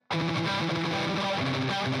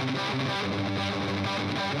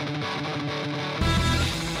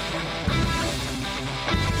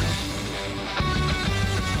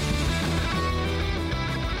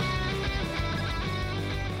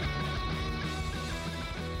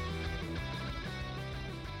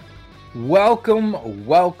Welcome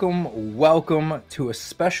to a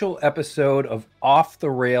special episode of Off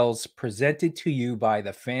the Rails presented to you by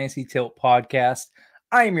the Fantasy Tilt Podcast.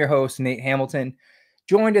 I am your host, Nate Hamilton,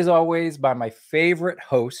 joined as always by my favorite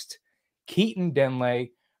host, Keaton and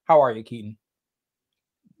Nate. How are you, Keaton?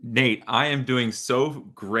 Nate, I am doing so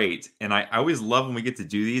great, and I always love when we get to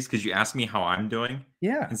do these because you ask me how I'm doing.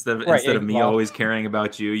 Yeah. Instead of me always caring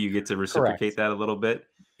about you, you get to reciprocate that a little bit.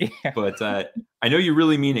 Yeah. But I know you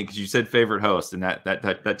really mean it because you said favorite host, and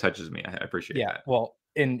that touches me. I appreciate that. Yeah. Well,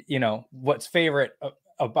 and you know what's favorite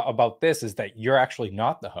about this is that you're actually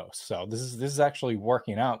not the host. So this is actually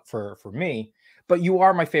working out for me. But you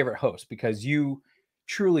are my favorite host because you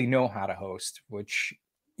truly know how to host, which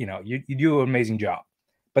you do an amazing job.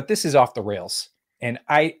 But this is Off the Rails, and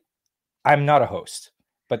I'm not a host,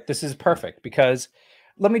 but this is perfect because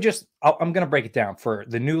I'm going to break it down for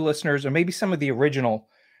the new listeners or maybe some of the original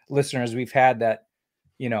listeners we've had that,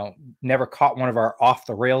 never caught one of our Off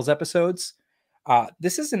the Rails episodes.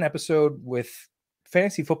 This is an episode with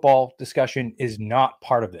fantasy football discussion is not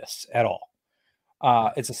part of this at all.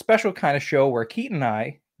 It's a special kind of show where Keaton and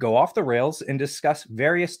I go off the rails and discuss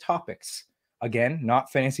various topics. Again,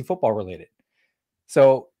 not fantasy football related.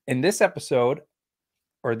 So in this episode,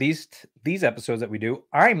 or these episodes that we do,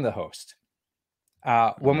 I'm the host.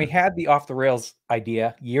 When we had the Off the Rails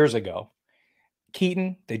idea years ago,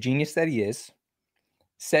 Keaton, the genius that he is,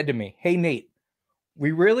 said to me, "Hey, Nate,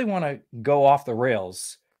 we really want to go off the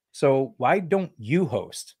rails. So why don't you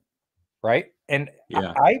host?" Right? And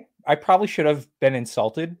yeah. I probably should have been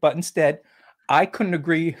insulted, but instead, I couldn't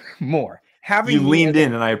agree more. You leaned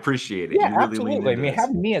in, and I appreciate it. Yeah, you really absolutely. I mean,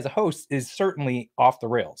 having me as a host is certainly off the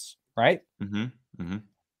rails, right? Mm-hmm.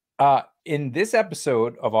 Mm-hmm. In this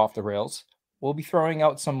episode of Off the Rails, we'll be throwing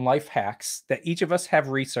out some life hacks that each of us have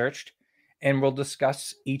researched, and we'll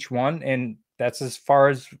discuss each one. And that's as far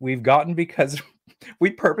as we've gotten because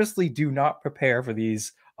we purposely do not prepare for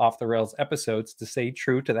these Off the Rails episodes to stay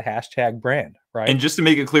true to the hashtag brand, right? And just to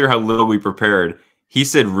make it clear how little we prepared, he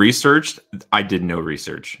said researched. I did no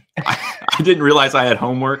research. I didn't realize I had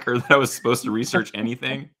homework or that I was supposed to research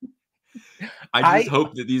anything. I just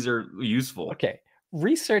hope that these are useful. Okay.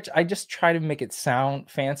 Research, I just try to make it sound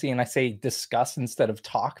fancy, and I say discuss instead of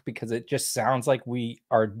talk because it just sounds like we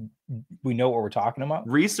know what we're talking about.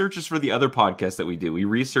 Research is for the other podcasts that we do. We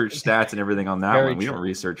research stats and everything on that one. We don't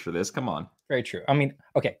research for this. Come on. Very true. I mean,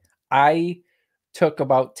 okay. I took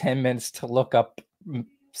about 10 minutes to look up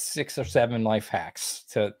 6 or 7 life hacks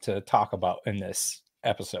to talk about in this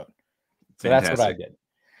episode. So Fantastic. That's what I did.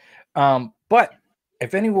 But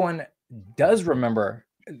if anyone does remember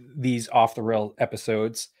these Off the Rail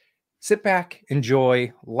episodes, sit back,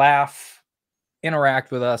 enjoy, laugh,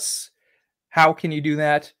 interact with us. How can you do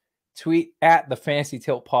that? Tweet at the Fantasy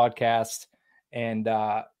Tilt Podcast and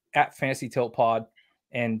at Fantasy Tilt Pod,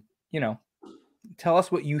 and tell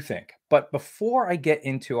us what you think. But before I get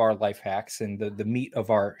into our life hacks and the meat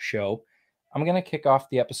of our show, I'm going to kick off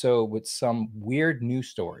the episode with some weird news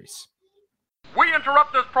stories. We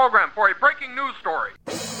interrupt this program for a breaking news story.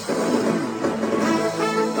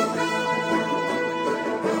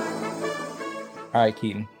 All right,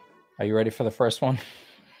 Keaton, are you ready for the first one?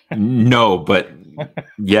 No, but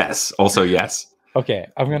yes. Also, yes. Okay,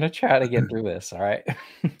 I'm going to try to get through this. All right.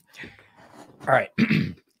 All right.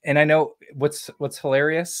 And I know what's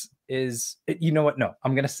hilarious is, you know what? No,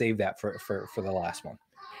 I'm going to save that for the last one.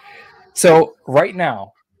 So right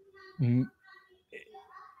now, okay.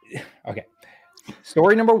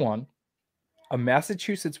 Story number 1, a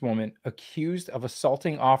Massachusetts woman accused of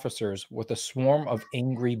assaulting officers with a swarm of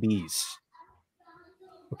angry bees.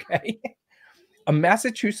 Okay. A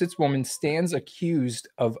Massachusetts woman stands accused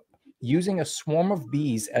of using a swarm of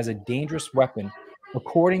bees as a dangerous weapon,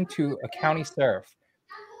 according to a county sheriff.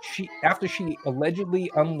 After she allegedly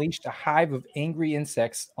unleashed a hive of angry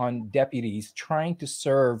insects on deputies trying to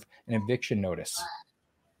serve an eviction notice.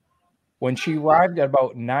 When she arrived at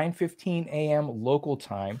about 9:15 a.m. local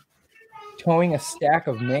time, towing a stack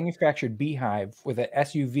of manufactured beehive with an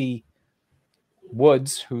SUV,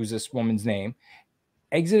 Woods, who's this woman's name,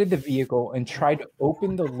 exited the vehicle and tried to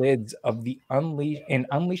open the lids of the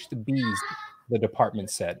unleash the bees, the department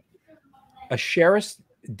said. A sheriff's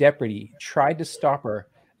deputy tried to stop her,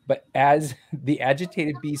 but as the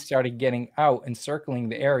agitated bees started getting out and circling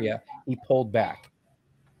the area, he pulled back.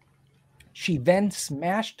 She then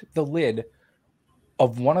smashed the lid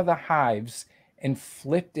of one of the hives and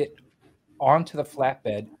flipped it onto the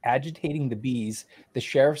flatbed, agitating the bees, the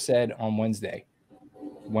sheriff said on Wednesday,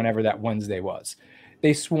 whenever that Wednesday was.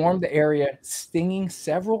 They swarmed the area, stinging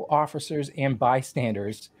several officers and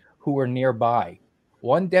bystanders who were nearby.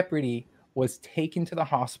 One deputy was taken to the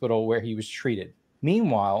hospital where he was treated.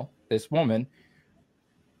 Meanwhile, this woman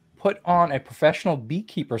put on a professional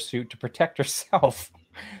beekeeper suit to protect herself,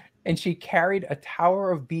 and she carried a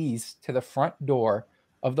tower of bees to the front door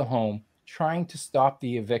of the home, trying to stop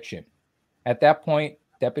the eviction. At that point,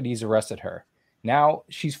 deputies arrested her. Now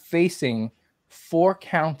she's facing 4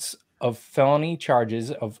 counts of felony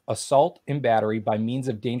charges of assault and battery by means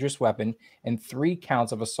of dangerous weapon and 3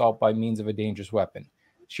 counts of assault by means of a dangerous weapon.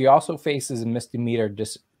 She also faces a misdemeanor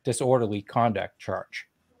disorderly conduct charge.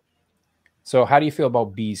 So how do you feel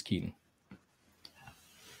about bees, Keaton?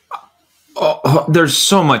 Oh, there's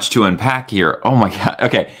so much to unpack here. Oh my God.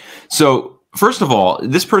 Okay. So first of all,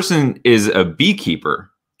 this person is a beekeeper.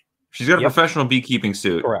 She's got a professional beekeeping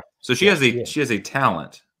suit. Correct. So she has a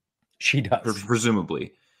talent. She does.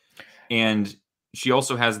 Presumably. And she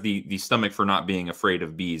also has the stomach for not being afraid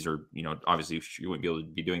of bees, or, obviously she wouldn't be able to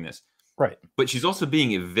be doing this. Right. But she's also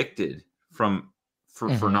being evicted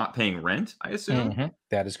for not paying rent, I assume. Mm-hmm.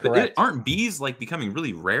 That is correct. But aren't bees like becoming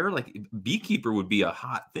really rare? Like beekeeper would be a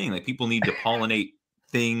hot thing. Like people need to pollinate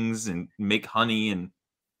things and make honey, and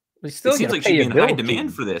it seems like she'd be in high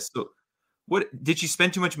demand for this. So what, did she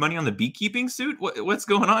spend too much money on the beekeeping suit? What's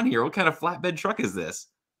going on here? What kind of flatbed truck is this?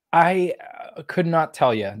 I could not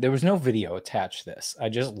tell you. There was no video attached to this. I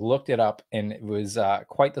just looked it up, and it was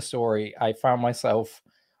quite the story. I found myself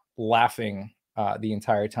laughing the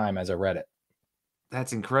entire time as I read it.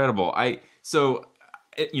 That's incredible.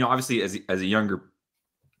 Obviously as a younger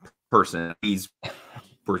person, bees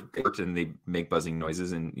work and they make buzzing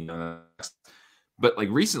noises, and but like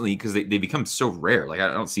recently, because they become so rare, like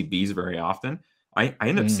I don't see bees very often. I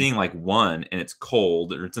end up seeing like one, and it's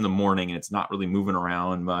cold, or it's in the morning and it's not really moving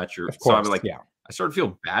around much, or so I started to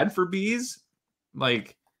feel bad for bees,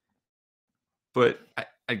 like, but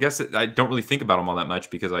I guess I don't really think about them all that much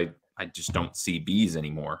because I just don't see bees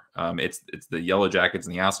anymore. It's the yellow jackets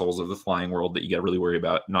and the assholes of the flying world that you got to really worry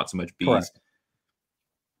about, not so much bees. Correct.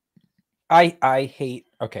 I hate,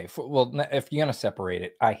 if you're going to separate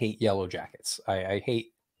it, I hate yellow jackets. I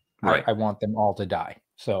hate, right. I want them all to die.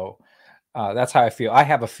 So that's how I feel. I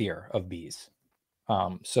have a fear of bees.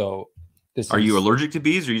 Are you allergic to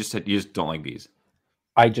bees, or you just don't like bees?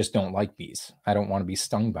 I just don't like bees. I don't want to be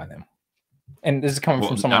stung by them. And this is coming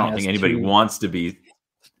from someone. I don't think anybody wants to be.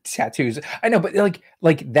 Tattoos. I know, but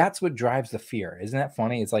like that's what drives the fear. Isn't that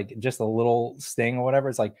funny? It's like just a little sting or whatever.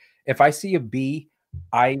 It's like if I see a bee,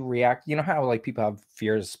 I react. You know how like people have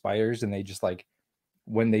fears of spiders, and they just like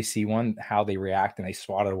when they see one, how they react and they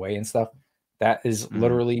swat it away and stuff. That is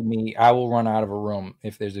literally me. I will run out of a room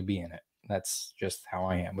if there's a bee in it. That's just how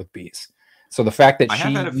I am with bees. So the fact that she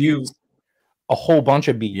used a whole bunch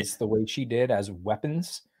of bees the way she did as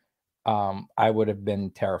weapons, I would have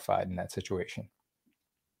been terrified in that situation.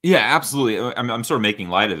 Yeah, absolutely. I'm sort of making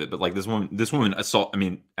light of it, but like this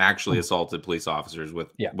woman actually assaulted police officers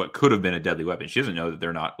with what could have been a deadly weapon. She doesn't know that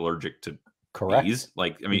they're not allergic to bees.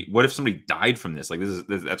 Like, what if somebody died from this? Like,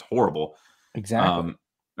 that's horrible. Exactly.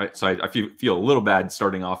 Right. So I feel a little bad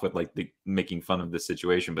starting off with like making fun of this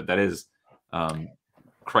situation, but that is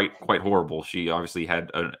quite horrible. She obviously had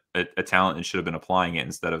a talent and should have been applying it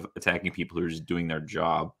instead of attacking people who are just doing their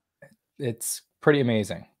job. It's pretty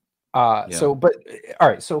amazing. So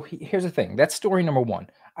here's the thing. That's story number 1.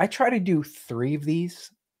 I try to do 3 of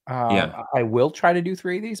these. I will try to do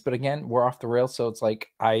 3 of these, but again, we're off the rails. So it's like,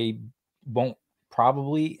 I won't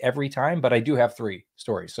probably every time, but I do have 3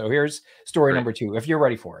 stories. So here's story number 2, if you're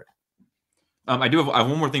ready for it. I have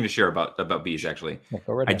one more thing to share about bees, actually.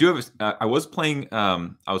 I do have, I was playing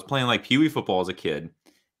like Pee Wee football as a kid.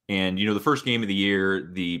 And, the first game of the year,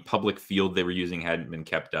 the public field they were using hadn't been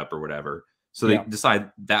kept up or whatever. So they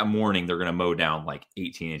decide that morning they're going to mow down like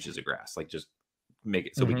 18 inches of grass, like just make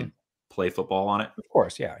it so we can play football on it. Of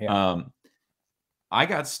course, yeah. I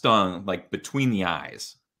got stung like between the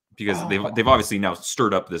eyes because they've obviously now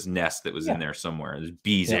stirred up this nest that was in there somewhere. There's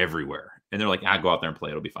bees everywhere, and they're like, go out there and play;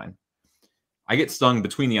 it'll be fine. I get stung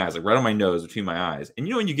between the eyes, like right on my nose, between my eyes.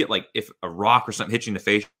 And when you get like if a rock or something hits you in the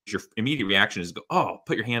face, your immediate reaction is go,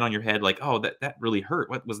 put your hand on your head, like, that really hurt.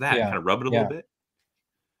 What was that? And kind of rub it a little bit.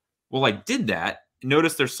 Well, I did that.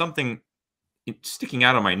 Notice there's something sticking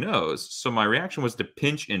out of my nose. So my reaction was to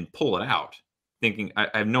pinch and pull it out, thinking, I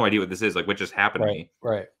have no idea what this is, like what just happened to me.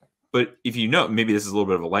 Right. But if maybe this is a little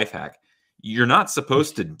bit of a life hack. You're not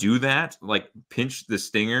supposed to do that, like pinch the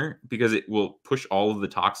stinger, because it will push all of the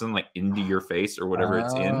toxin like into your face or whatever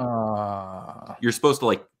it's in. You're supposed to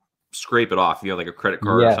like scrape it off if you have like a credit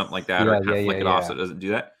card or something like that, or kind of flick it off so it doesn't do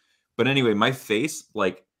that. But anyway, my face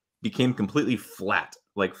like became completely flat,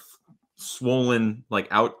 like swollen, like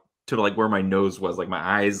out to like where my nose was, like my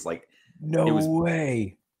eyes, like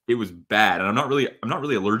way. It was bad. And I'm not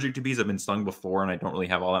really allergic to bees. I've been stung before and I don't really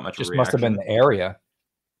have all that much of a reaction. Just must have been the area.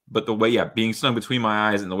 But the way, being stung between my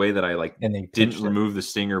eyes and the way that I like didn't remove the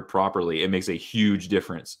stinger properly, it makes a huge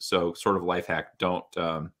difference. So sort of life hack, don't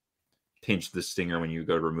pinch the stinger when you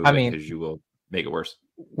go to remove it, because you will make it worse.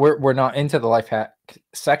 We're not into the life hack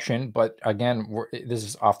section, but again, this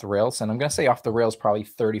is off the rails, and I'm going to say off the rails probably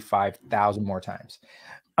 35,000 more times.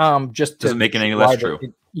 Just doesn't make it any less true.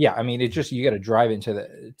 Yeah, I mean, it's just you got to drive into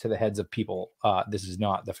the heads of people. This is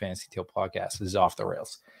not the Fantasy Tale podcast. This is off the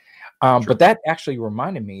rails. But that actually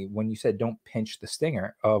reminded me when you said don't pinch the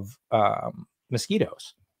stinger of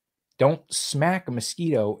mosquitoes. Don't smack a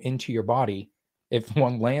mosquito into your body if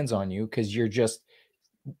one lands on you, because you're just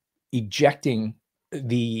ejecting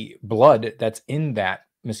the blood that's in that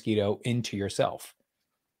mosquito into yourself.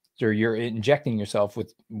 So you're injecting yourself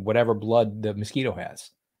with whatever blood the mosquito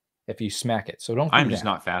has if you smack it. So I'm just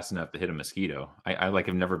not fast enough to hit a mosquito. I like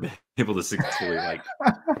have never been able to successfully like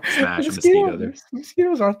smash a mosquito.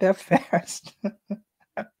 Mosquitoes aren't that fast.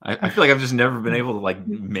 I feel like I've just never been able to like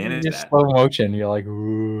manage that. Slow motion. You're like,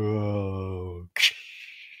 whoa.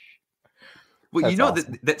 Well, that's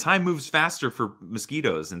awesome. that time moves faster for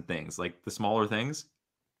mosquitoes and things, like the smaller things.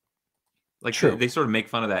 Like they sort of make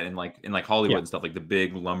fun of that in like Hollywood and stuff, like the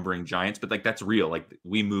big lumbering giants, but like that's real. Like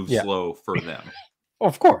we move slow for them.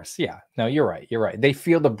 Of course, yeah. No, you're right. You're right. They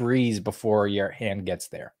feel the breeze before your hand gets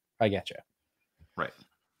there. I get you. Right.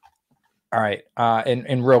 All right.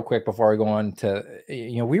 And real quick before we go on to,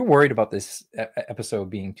 we were worried about this episode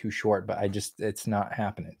being too short, but it's not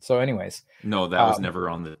happening. So anyways. No, that was never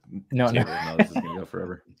on the table. No, this is going to go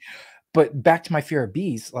forever. But back to my fear of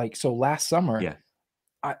bees. Like, so last summer,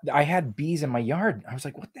 I had bees in my yard. I was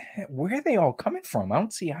like, what the heck? Where are they all coming from? I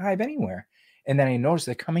don't see a hive anywhere. And then I noticed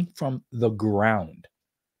they're coming from the ground.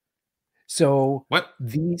 So what?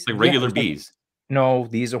 These like regular bees? No,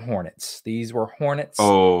 these are hornets. These were hornets.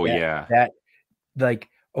 Oh,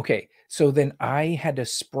 okay. So then I had to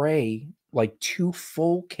spray like 2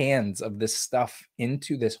 full cans of this stuff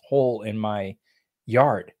into this hole in my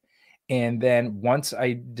yard. And then once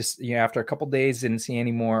I just, after a couple days, didn't see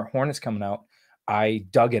any more hornets coming out, I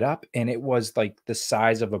dug it up, and it was like the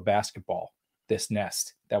size of a basketball, this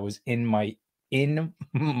nest that was in my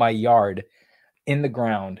yard, in the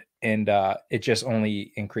ground. And it just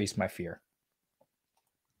only increased my fear.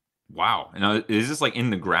 Wow. Now, is this like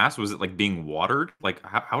in the grass? Was it like being watered? Like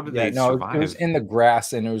how did they survive? It was in the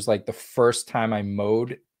grass, and it was like the first time I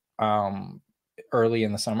mowed early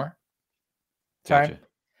in the summer time. Gotcha.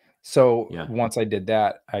 So once I did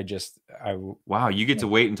that, wow, you get to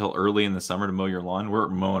wait until early in the summer to mow your lawn. We're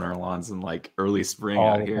mowing our lawns in like early spring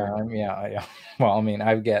out here. Time. Yeah. Well, I mean,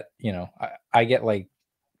 I get like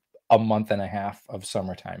a month and a half of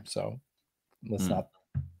summertime. So let's not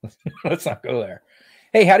go there.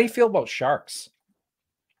 Hey, how do you feel about sharks?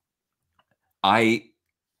 I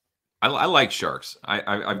like sharks.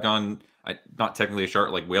 I've gone, not technically a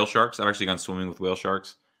shark, like whale sharks. I've actually gone swimming with whale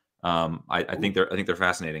sharks. I think they're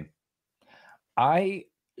fascinating.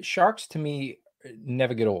 Sharks to me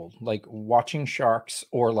never get old. Like watching sharks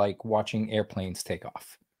or like watching airplanes take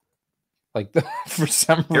off. Like for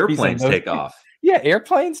some reason, airplanes take off. Yeah,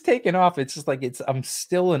 airplanes taking off. It's just like I'm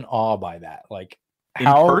still in awe by that. Like in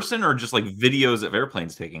person or just like videos of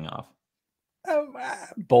airplanes taking off?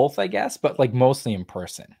 Both, I guess, but like mostly in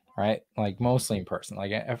person, right? Like mostly in person.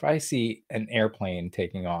 Like if I see an airplane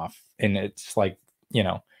taking off and it's like,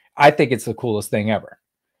 I think it's the coolest thing ever.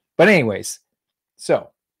 But anyways, so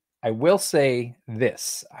I will say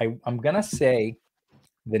this. I'm gonna say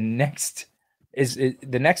the next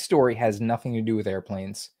story has nothing to do with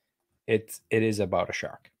airplanes. It is about a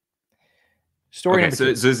shark. Story number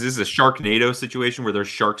 2. So is this a Sharknado situation where there's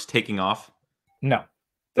sharks taking off? No.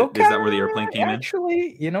 Is that where the airplane came in?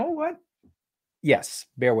 Actually, you know what? Yes,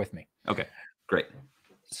 bear with me. Okay, great.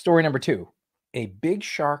 Story number 2. A big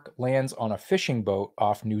shark lands on a fishing boat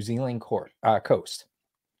off New Zealand coast.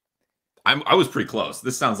 I was pretty close.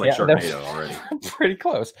 This sounds like Sharknado already. Pretty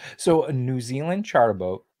close. So a New Zealand charter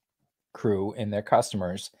boat crew and their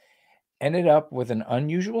customers ended up with an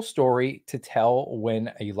unusual story to tell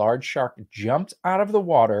when a large shark jumped out of the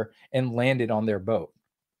water and landed on their boat.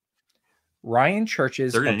 Ryan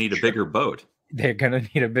Church's... They're going to need a bigger boat. They're going to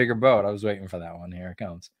need a bigger boat. I was waiting for that one. Here it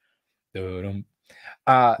comes.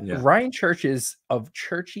 Ryan Churches of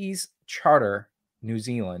Churchies Charter, New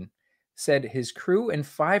Zealand, said his crew and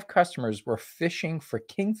 5 customers were fishing for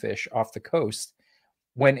kingfish off the coast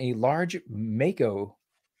when a large mako,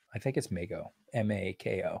 I think it's mako,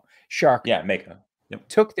 M-A-K-O, shark Mako. Yep.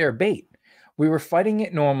 took their bait. We were fighting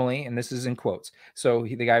it normally, and this is in quotes. So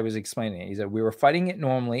the guy was explaining it. He said, we were fighting it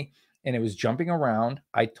normally, and it was jumping around.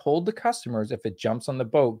 I told the customers, if it jumps on the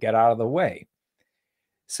boat, get out of the way.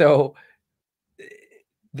 So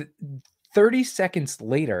 30 seconds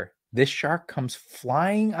later, this shark comes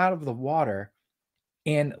flying out of the water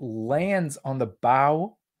and lands on the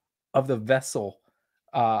bow of the vessel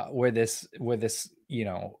where this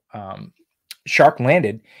shark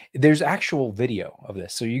landed. There's actual video of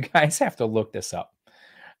this, so you guys have to look this up.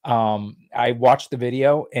 I watched the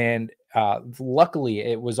video, and luckily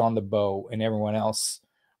it was on the bow, and everyone else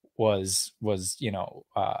was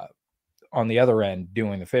on the other end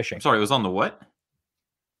doing the fishing. I'm sorry, it was on the what?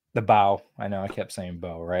 The bow. I know I kept saying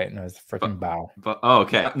bow, right? And it was the freaking bow. But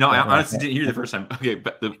okay. No, I honestly didn't hear the first time. Okay,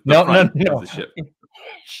 but the no, front of the ship.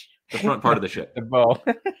 The front part of the ship. The bow.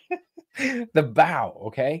 The bow,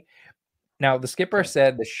 okay? Now, the skipper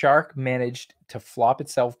said the shark managed to flop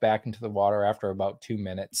itself back into the water after about 2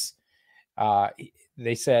 minutes.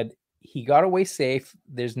 They said he got away safe.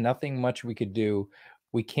 There's nothing much we could do.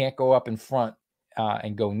 We can't go up in front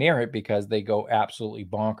and go near it because they go absolutely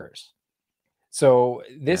bonkers. So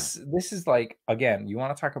this is like, again, you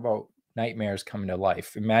want to talk about nightmares coming to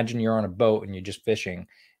life. Imagine you're on a boat and you're just fishing,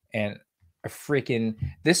 and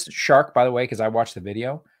this shark, by the way, because I watched the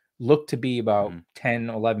video, looked to be about 10,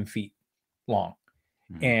 11 feet long,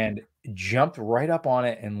 and jumped right up on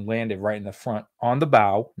it and landed right in the front on the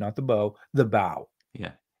bow, not the bow, the bow.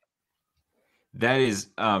 Yeah. That is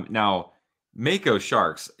now mako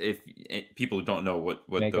sharks. If people don't know what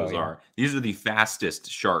mako, those are, these are the fastest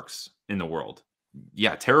sharks in the world.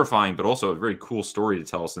 Yeah, terrifying, but also a very cool story to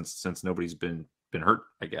tell since nobody's been hurt,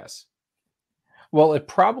 I guess. Well, it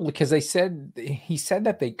probably, because he said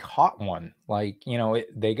that they caught one, like,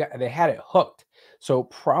 they had it hooked, so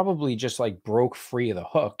probably just like broke free of the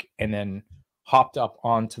hook and then hopped up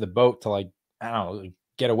onto the boat to, like, I don't know,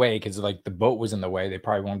 get away, because like the boat was in the way. They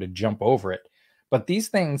probably wanted to jump over it. But these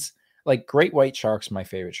things, like great white shark's my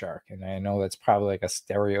favorite shark, and I know that's probably like a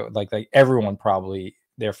stereo, like everyone probably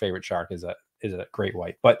their favorite shark is a great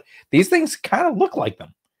white, but these things kind of look like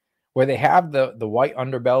them, where they have the white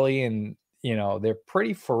underbelly, and they're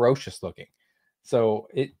pretty ferocious looking. So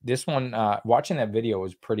this one, watching that video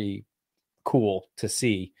was pretty cool to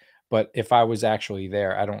see. But if I was actually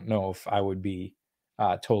there, I don't know if I would be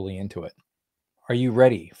totally into it. Are you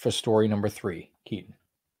ready for story number 3, Keaton?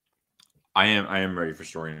 I am ready for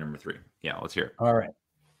story number 3. Yeah, let's hear it. All right.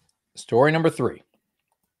 Story number 3.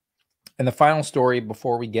 And the final story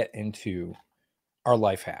before we get into our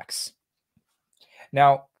life hacks.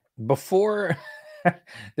 Now, before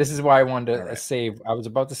this is why I wanted to save. I was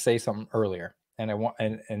about to say something earlier,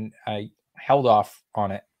 and I held off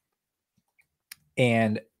on it.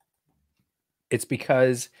 And it's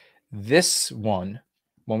because this one,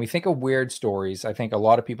 when we think of weird stories, I think a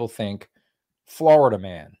lot of people think Florida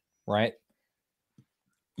man, right?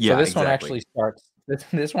 Yeah. So this exactly. one actually starts.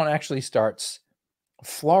 This one actually starts.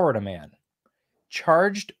 Florida man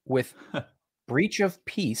charged with breach of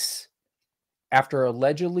peace after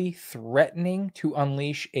allegedly threatening to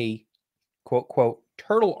unleash a quote, quote,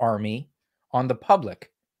 turtle army on the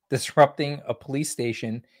public, disrupting a police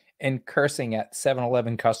station and cursing at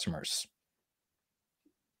 7-Eleven customers.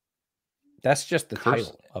 That's just the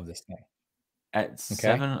title of this thing. At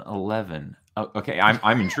 7-Eleven. Oh, okay,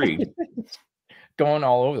 I'm intrigued. Going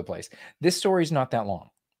all over the place. This story is not that long.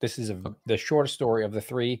 This is the shortest story of the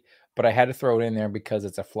 3, but I had to throw it in there because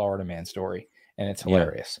it's a Florida man story, and it's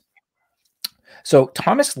hilarious. So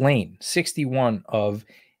Thomas Lane, 61, of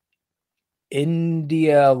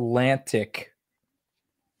Indialantic,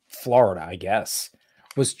 Florida, I guess,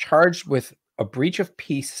 was charged with a breach of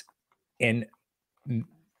peace and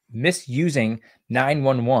misusing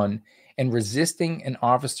 911 and resisting an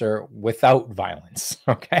officer without violence.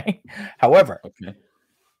 Okay. However,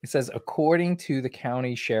 it says, according to the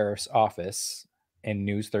county sheriff's office and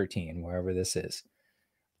News 13, wherever this is,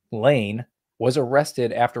 Lane was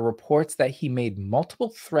arrested after reports that he made multiple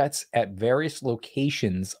threats at various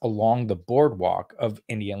locations along the boardwalk of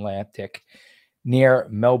Indialantic near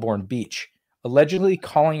Melbourne Beach, allegedly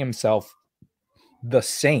calling himself the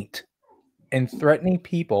Saint and threatening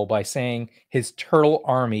people by saying his turtle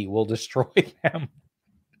army will destroy them.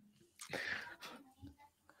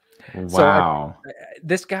 Wow. So,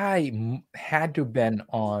 this guy had to have been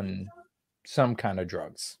on some kind of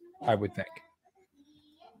drugs, I would think.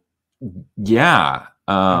 Yeah.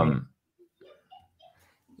 I mean,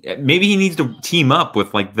 Maybe he needs to team up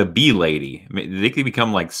with like the bee lady. They could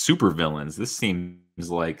become like super villains. This seems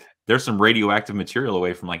like there's some radioactive material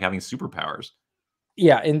away from like having superpowers.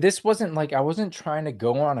 yeah, and this wasn't like, I wasn't trying to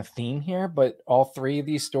go on a theme here, but all three of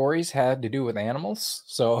these stories had to do with animals.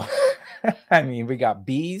 So, I mean, we got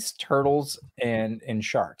bees, turtles, and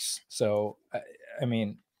sharks. So, I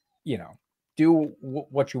mean, you know, do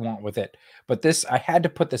what you want with it. But this, I had to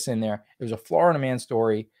put this in there. It was a Florida man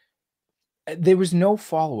story. There was no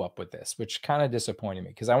follow up with this, which kind of disappointed me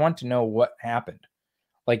because I wanted to know what happened.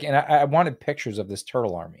 Like, and I wanted pictures of this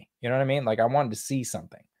turtle army. You know what I mean? Like, I wanted to see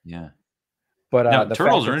something. Yeah. But Now, the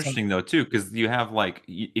turtles fact are that interesting though too, because you have like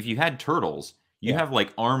if you had turtles, you yeah, have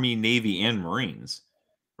like Army, Navy, and Marines,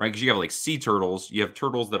 right? Because you have like sea turtles, you have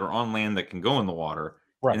turtles that are on land that can go in the water, and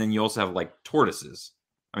right. then you also have like tortoises.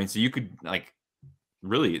 I mean, so you could like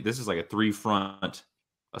really, this is like a 3-front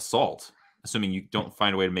assault, assuming you don't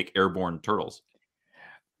find a way to make airborne turtles.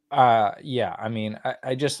 Yeah, I mean,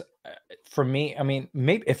 I just for me, I mean,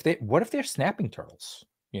 maybe if they, what if they're snapping turtles?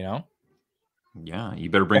 You know, Yeah, you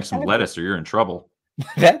better bring that some kind of lettuce or you're in trouble.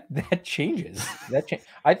 that changes.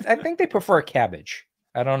 I think they prefer cabbage.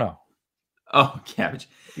 I don't know. Oh, cabbage.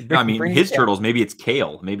 You No, I mean, bring the his cabbage. turtles, maybe it's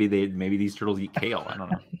kale. Maybe these turtles eat kale. I don't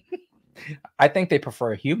know. I think they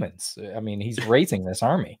prefer humans. I mean, he's raising this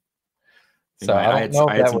army, You so know, I I don't know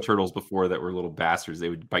I if had that some would. turtles before that were little bastards. They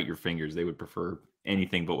would bite your fingers. They would prefer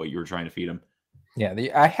anything but what you were trying to feed them. Yeah,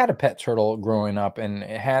 I had a pet turtle growing up, and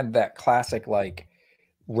it had that classic like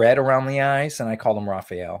red around the eyes, and I called him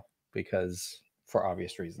Raphael because for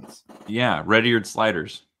obvious reasons. Yeah, red-eared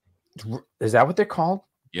sliders. Is that what they're called?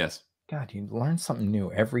 Yes. God, you learn something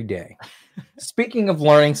new every day. Speaking of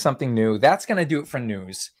learning something new, that's going to do it for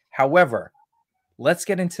news. However, let's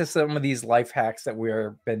get into some of these life hacks that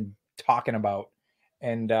we've been talking about.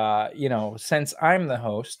 And you know, since I'm the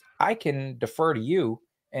host, I can defer to you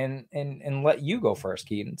and let you go first,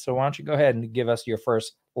 Keaton. So why don't you go ahead and give us your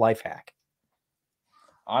first life hack?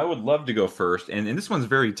 I would love to go first, and this one's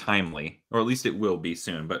very timely, or at least it will be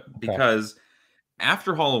soon, but Okay. because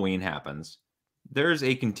after Halloween happens, there's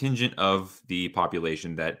a contingent of the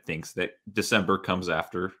population that thinks that December comes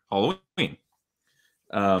after Halloween.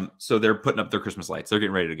 So they're putting up their Christmas lights. They're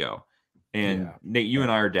getting ready to go. And Yeah. Nate, you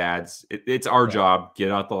and I are dads. It's our Yeah. job.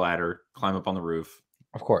 Get out the ladder, climb up on the roof,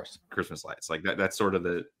 Of course. Christmas lights. Like that's sort of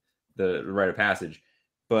the rite of passage.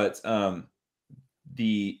 But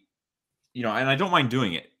the and I don't mind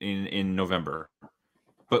doing it in November.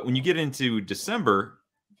 But when you get into December,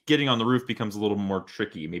 getting on the roof becomes a little more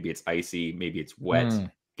tricky. Maybe it's icy, maybe it's wet,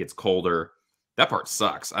 gets colder. That part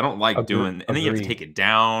sucks. I don't like doing, and then you have to take it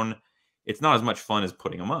down. It's not as much fun as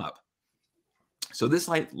putting them up. So this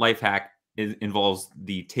life hack involves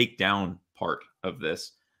the takedown part of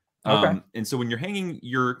this. Okay. And so when you're hanging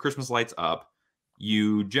your Christmas lights up,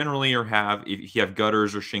 you generally if you have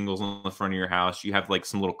gutters or shingles on the front of your house, you have like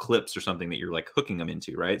some little clips or something that you're like hooking them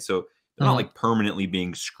into, right? So they're not like permanently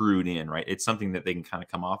being screwed in, right? It's something that they can kind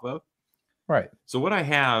of come off of. Right. So what I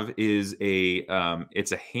have is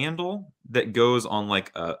it's a handle that goes on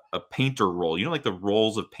like a painter roll. You know, like the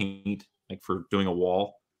rolls of paint, like for doing a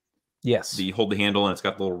wall. Yes. You hold the handle and it's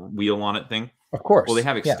got the little wheel on it thing. Of course. Well, they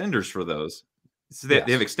have Yeah. extenders for those. So they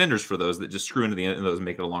have extenders for those that just screw into the end of those and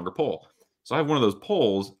make it a longer pole. So I have one of those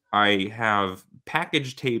poles. I have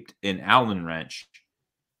package taped an Allen wrench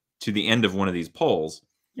to the end of one of these poles.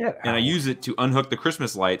 Yeah. And I use it to unhook the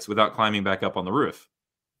Christmas lights without climbing back up on the roof.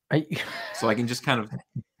 So I can just kind of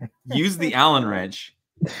use the Allen wrench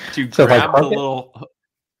to grab the little,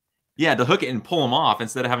 to hook it and pull them off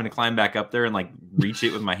instead of having to climb back up there and like reach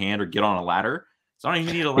it with my hand or get on a ladder. So I don't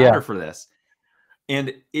even need a ladder for this.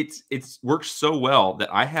 And it's works so well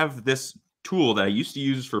that I have this tool that I used to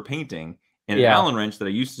use for painting and an Allen wrench that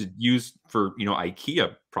I used to use for,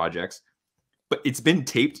 IKEA projects, but it's been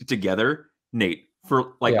taped together, Nate,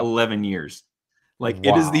 for like 11 years. Like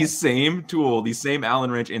it is the same tool, the same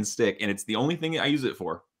Allen wrench and stick, and it's the only thing I use it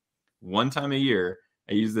for. One time a year,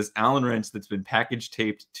 I use this Allen wrench that's been package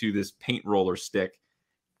taped to this paint roller stick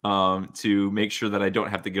to make sure that I don't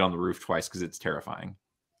have to get on the roof twice because it's terrifying.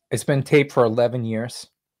 It's been taped for 11 years.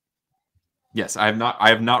 Yes, I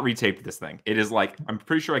have not retaped this thing. It is like, I'm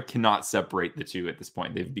pretty sure I cannot separate the two at this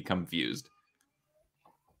point. They've become fused.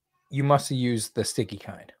 You must have used the sticky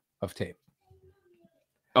kind of tape.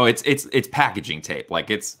 Oh, it's packaging tape. Like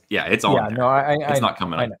it's on there. No, it's not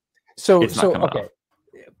coming up. So it's not coming okay. off.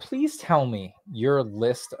 Please tell me your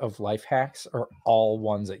list of life hacks are all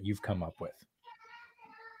ones that you've come up with.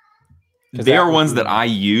 They are ones that I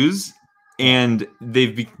use. And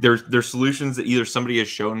they're solutions that either somebody has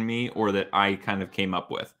shown me or that I kind of came up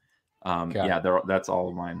with. Got it. that's all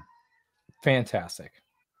of mine. Fantastic.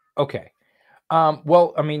 Okay.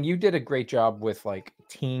 Well, I mean, you did a great job with like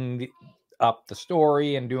teeing up the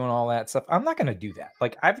story and doing all that stuff. I'm not going to do that.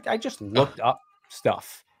 Like I just looked up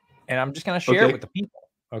stuff and I'm just going to share it Okay. with the people.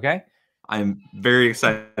 Okay. I'm very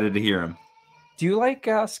excited to hear him. Do you like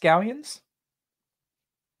scallions?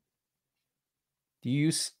 Do you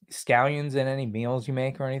use scallions in any meals you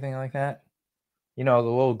make or anything like that? You know, the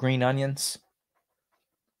little green onions?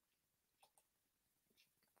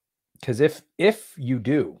 Because if you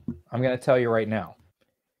do, I'm going to tell you right now,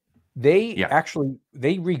 they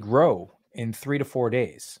regrow in 3 to 4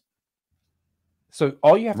 days. So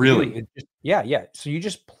all you have to do is just, So you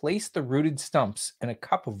just place the rooted stumps in a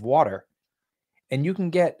cup of water, and you can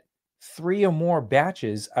get 3 or more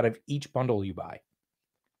batches out of each bundle you buy.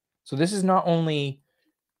 So this is not only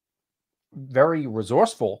very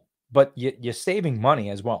resourceful, but you're saving money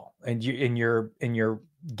as well, and you're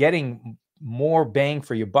getting more bang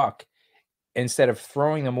for your buck instead of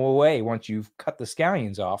throwing them away once you've cut the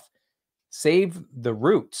scallions off. Save the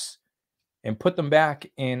roots and put them back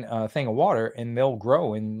in a thing of water, and they'll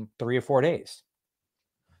grow in 3 or 4 days.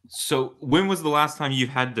 So when was the last time you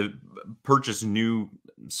had to purchase new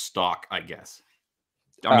stock, I guess?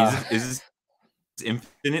 I mean, is this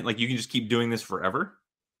infinite? Like you can just keep doing this forever?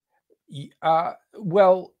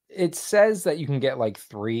 Well, it says that you can get like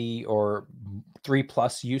 3 or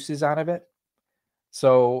 3+ uses out of it.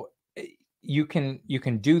 So you can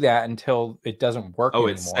do that until it doesn't work anymore.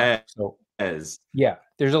 It says. Yeah,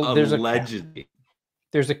 there's allegedly.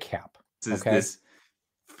 There's a cap. Is this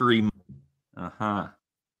free?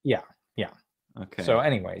 Yeah. Okay. So,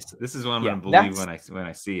 anyways, this is what I'm going to believe when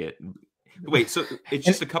I see it. Wait, so it's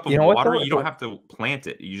just a cup of water? You don't have to plant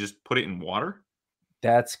it. You just put it in water?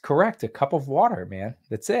 That's correct. A cup of water, man.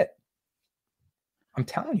 That's it. I'm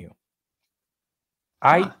telling you.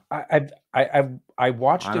 I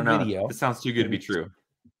watched a video. This sounds too good to be true.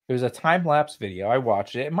 It was a time-lapse video. I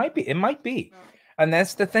watched it. It might be. And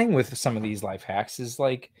that's the thing with some of these life hacks is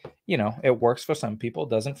like, you know, it works for some people,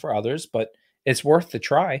 doesn't for others, but it's worth the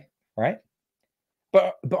try, right?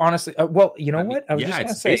 But honestly, well, you know what? I was just going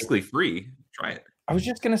to say, basically free. Try it. I was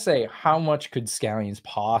just going to say, how much could scallions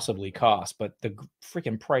possibly cost? But the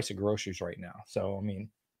freaking price of groceries right now. So, I mean,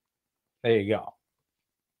 there you go.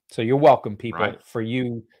 So you're welcome, people, for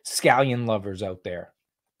you scallion lovers out there.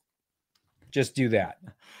 Just do that.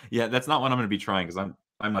 Yeah, that's not what I'm going to be trying because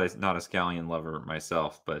I'm not a scallion lover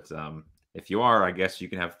myself. But if you are, I guess you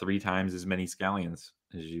can have 3 times as many scallions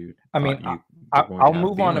as you. I mean, I'll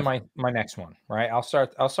move on to my next one. Right, I'll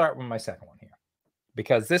start with my second one here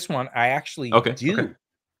because this one I actually do. Okay.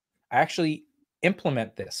 I actually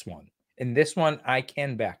implement this one, and this one I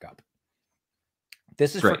can back up.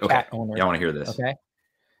 This is for cat owners. Yeah, I want to hear this. Okay.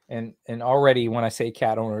 And already when I say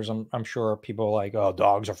cat owners, I'm sure people are like, oh,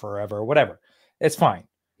 dogs are forever, whatever. It's fine.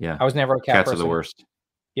 Yeah. I was never a cat person. Cats are the worst.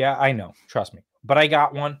 Yeah, I know. Trust me. But I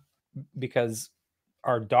got one because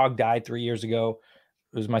our dog died 3 years ago.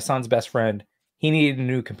 It was my son's best friend. He needed a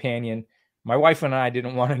new companion. My wife and I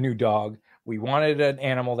didn't want a new dog. We wanted an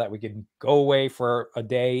animal that we could go away for a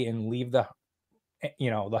day and leave the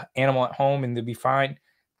animal at home and they'd be fine.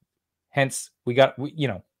 Hence,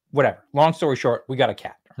 whatever. Long story short, we got a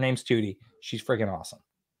cat. Her name's Tootie. She's freaking awesome.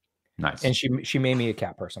 Nice. And she made me a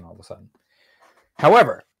cat person all of a sudden.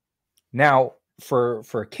 However, now for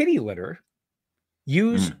kitty litter,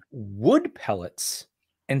 use wood pellets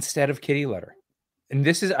instead of kitty litter. And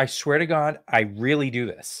this is, I swear to God, I really do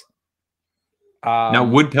this. Now,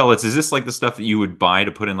 wood pellets, is this like the stuff that you would buy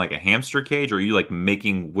to put in like a hamster cage, or are you like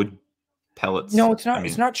making wood pellets? No, it's not.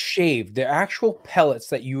 It's not shaved. They're actual pellets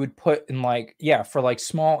that you would put in for like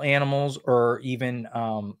small animals or even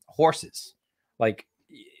horses, like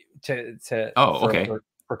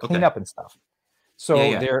for cleanup and stuff. So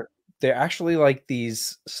they're actually like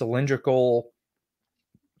these cylindrical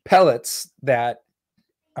pellets that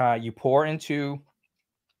you pour into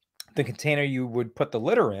the container you would put the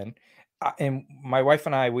litter in. And my wife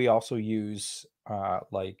and I, we also use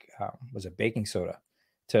was it baking soda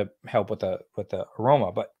to help with the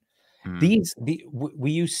aroma, but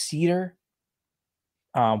we use cedar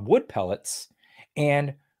wood pellets,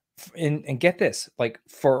 and get this, like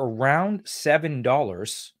for around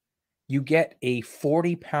 $7 you get a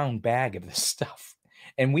 40-pound bag of this stuff,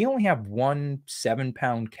 and we only have one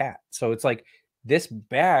 7-pound cat, so it's like this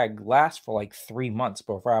bag lasts for like 3 months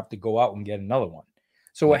before I have to go out and get another one.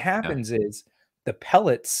 So what happens is the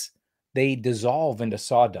pellets, they dissolve into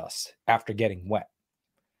sawdust after getting wet.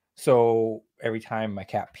 So every time my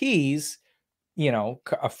cat pees,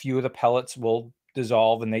 a few of the pellets will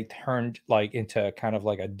dissolve and they turn like into kind of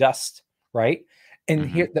like a dust, right? And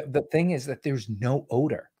here the thing is that there's no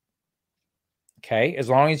odor. Okay, as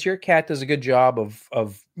long as your cat does a good job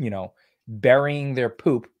of burying their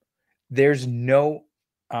poop, there's no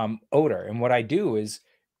odor. And what I do is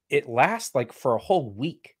it lasts like for a whole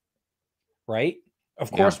week, right?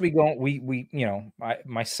 Of Yeah. course, we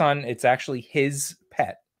my son, it's actually his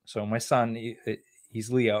pet. So my son,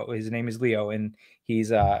 he's Leo. His name is Leo, and he's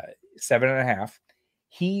 7.5.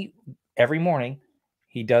 He every morning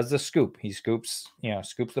he does the scoop. He scoops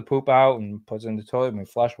the poop out and puts it in the toilet and we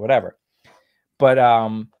flush whatever. But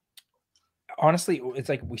honestly, it's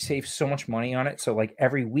like we save so much money on it. So like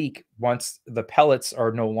every week, once the pellets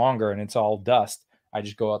are no longer and it's all dust, I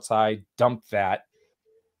just go outside, dump that,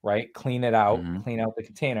 right? Clean it out, clean out the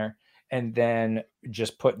container, and then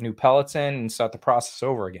just put new pellets in and start the process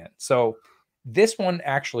over again. So this one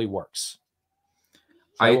actually works.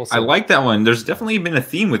 So I like that one. There's definitely been a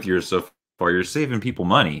theme with yours so far. You're saving people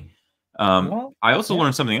money. I also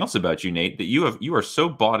learned something else about you, Nate, that you are so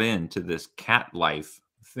bought into this cat life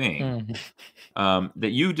thing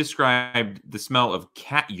that you described the smell of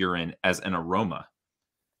cat urine as an aroma.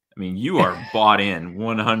 I mean, you are bought in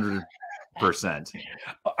 100%.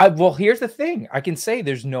 Well, here's the thing. I can say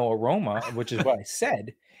there's no aroma, which is what I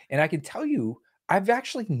said. And I can tell you, I've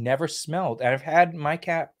actually never smelled. And I've had my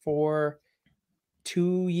cat for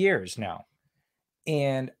 2 years now.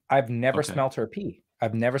 And I've never smelled her pee.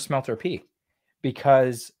 I've never smelled her pee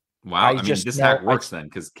because wow. I mean, this hack works then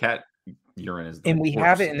because cat urine is and we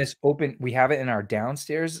have it in this open. We have it in our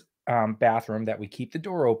downstairs bathroom that we keep the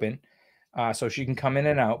door open so she can come in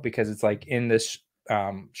and out because it's like in this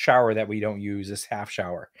shower that we don't use, this half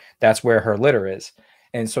shower. That's where her litter is.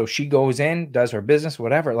 And so she goes in, does her business,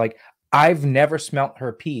 whatever. Like I've never smelt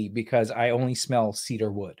her pee because I only smell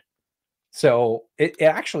cedar wood. So it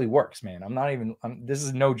actually works, man. I'm not even, this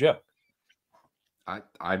is no joke.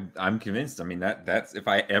 I'm convinced. I mean, that's if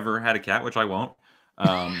I ever had a cat, which I won't.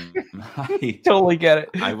 I totally get it.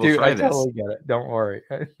 I will try this. Totally get it. Don't worry.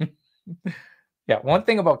 Yeah. One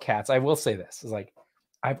thing about cats, I will say this is like,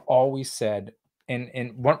 I've always said,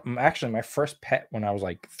 actually my first pet when I was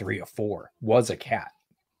like 3 or 4 was a cat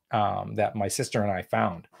that my sister and I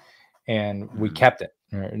found, and we kept it.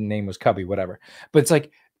 Her name was Cubby, whatever. But it's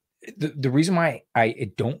like the reason why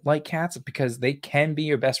I don't like cats is because they can be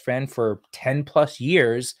your best friend for 10 plus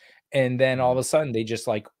years, and then all of a sudden they just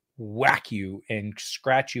like whack you and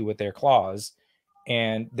scratch you with their claws,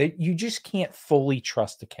 and you just can't fully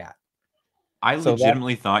trust a cat. I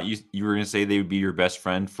legitimately thought you were going to say they would be your best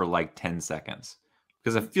friend for like 10 seconds.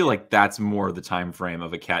 Because I feel like that's more the time frame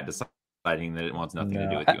of a cat deciding that it wants nothing to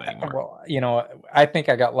do with you anymore. Well, I think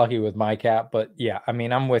I got lucky with my cat, but yeah, I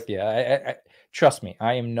mean, I'm with you. I trust me,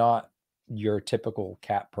 I am not your typical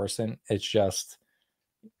cat person. It's just,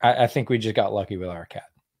 I think we just got lucky with our cat.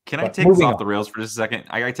 Can I take us off the rails for just a second?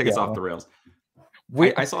 I gotta take us off the rails.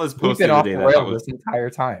 I saw this post the other day that this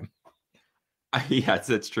entire time. Yes,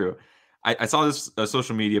 that's true. I saw this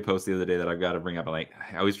social media post the other day that I've got to bring up. I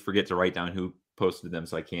always forget to write down who posted them,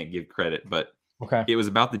 so I can't give credit. But it was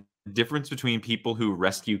about the difference between people who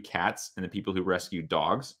rescue cats and the people who rescue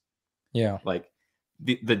dogs. Yeah, like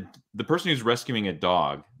the person who's rescuing a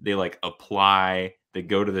dog, they like apply, they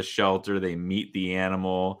go to the shelter, they meet the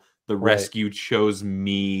animal. The rescue chose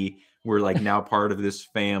me. We're like now part of this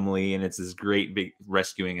family, and it's this great big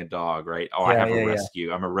rescuing a dog, right? Oh, I have a rescue.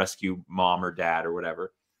 Yeah. I'm a rescue mom or dad or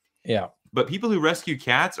whatever. Yeah. But people who rescue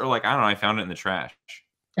cats are like, I don't know, I found it in the trash.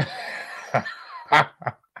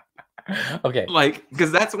 Okay. Like,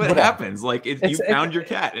 because that's what happens. Like, you found your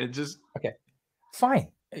cat. And it just okay. Fine.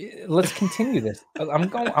 Let's continue this. I'm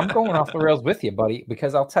going off the rails with you, buddy,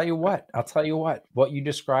 because I'll tell you what you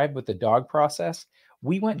described with the dog process.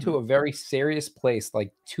 We went to a very serious place,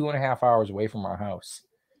 like 2.5 hours away from our house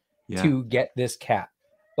to get this cat.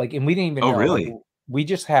 Like, and we didn't even know. Really? Like, we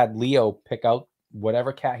just had Leo pick out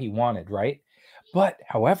whatever cat he wanted, right? But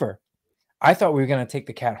however, I thought we were going to take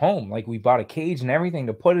the cat home. Like, we bought a cage and everything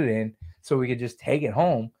to put it in so we could just take it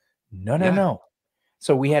home. No.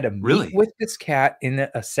 So we had to meet with this cat in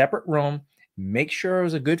a separate room, make sure it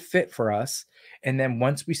was a good fit for us. And then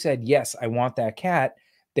once we said, yes, I want that cat,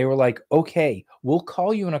 they were like, okay, we'll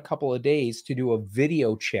call you in a couple of days to do a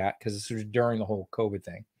video chat, because this was during the whole COVID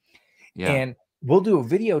thing. Yeah. And we'll do a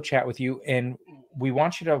video chat with you, and we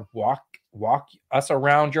want you to walk us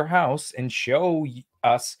around your house and show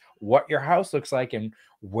us what your house looks like and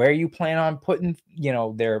where you plan on putting,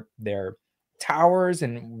 their towers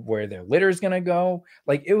and where their litter is going to go.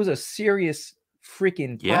 Like, it was a serious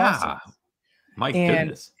freaking process. My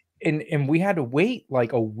goodness. And we had to wait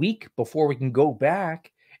like a week before we can go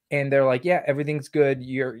back. And they're like, yeah, everything's good.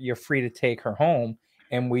 You're free to take her home.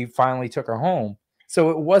 And we finally took her home. So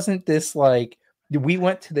it wasn't this like we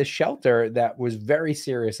went to the shelter that was very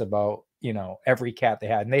serious about, every cat they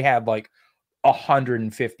had. And they had like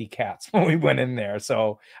 150 cats when we went in there.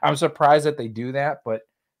 So I'm surprised that they do that, but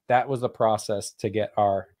that was the process to get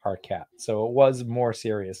our cat. So it was more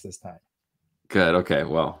serious this time. Good. Okay.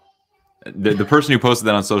 Well, the person who posted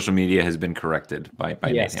that on social media has been corrected by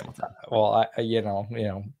Yes. Nate Hamilton. Well,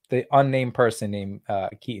 the unnamed person named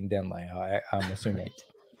Keaton and Nate. I'm assuming.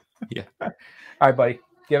 Yeah. All right, buddy.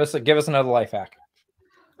 Give us another life hack.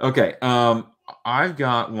 Okay. I've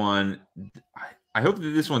got one. I hope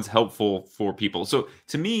that this one's helpful for people. So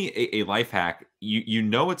to me, a life hack, you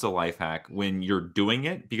know it's a life hack when you're doing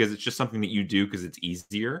it because it's just something that you do because it's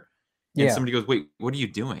easier. And somebody goes, "Wait, what are you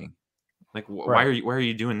doing? Like, why are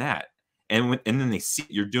you doing that?" And then they see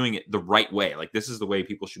you're doing it the right way. Like this is the way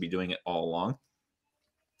people should be doing it all along.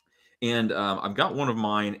 And I've got one of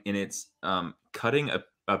mine, and it's cutting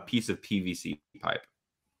a piece of PVC pipe.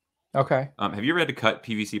 Okay. Have you ever had to cut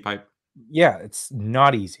PVC pipe? Yeah, it's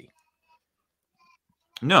not easy.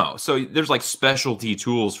 No. So there's like specialty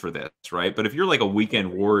tools for this, right? But if you're like a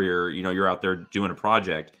weekend warrior, you're out there doing a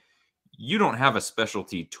project, you don't have a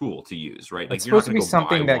specialty tool to use, right? Like It's you're not supposed to going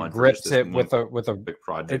be to go buy something that one grips it with a big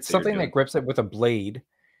project. It's something that grips it with a blade,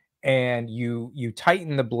 and you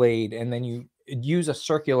tighten the blade, and then you use a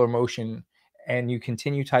circular motion, and you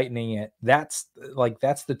continue tightening it. That's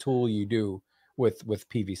the tool you do with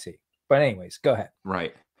PVC. But anyways, go ahead.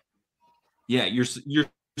 Right. Yeah, you're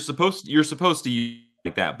supposed to use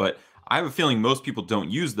like that, but I have a feeling most people don't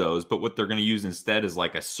use those, but what they're going to use instead is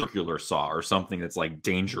like a circular saw or something that's like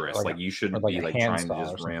dangerous. Like you shouldn't be like trying to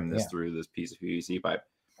just ram this through this piece of PVC pipe.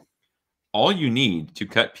 All you need to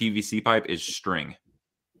cut PVC pipe is string.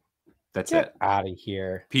 That's it. Get out of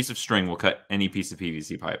here. Piece of string will cut any piece of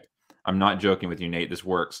PVC pipe. I'm not joking with you, Nate. This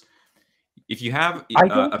works. If you have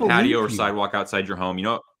a patio or sidewalk outside your home,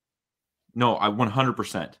 no, I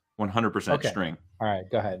 100%. 100% string. All right,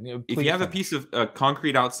 go ahead. If you have a piece of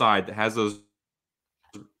concrete outside that has those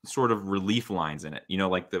sort of relief lines in it,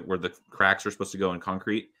 like where the cracks are supposed to go in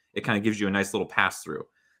concrete, it kind of gives you a nice little pass through.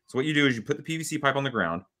 So what you do is you put the PVC pipe on the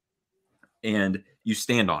ground and you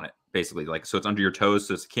stand on it, basically, like so it's under your toes,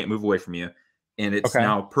 so it can't move away from you, and it's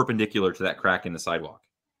now perpendicular to that crack in the sidewalk.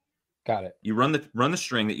 Got it. You run the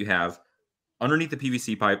string that you have underneath the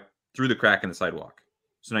PVC pipe through the crack in the sidewalk.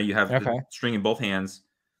 So now you have the string in both hands.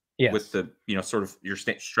 Yes. With the, sort of you're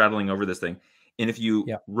straddling over this thing. And if you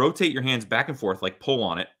rotate your hands back and forth, like pull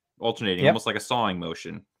on it, alternating, almost like a sawing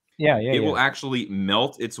motion. It will actually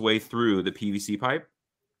melt its way through the PVC pipe,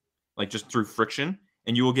 like just through friction.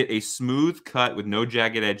 And you will get a smooth cut with no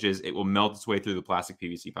jagged edges. It will melt its way through the plastic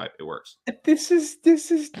PVC pipe. It works.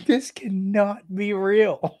 This cannot be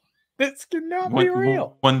real. This cannot be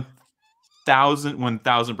real.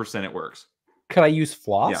 1000% it works. Could I use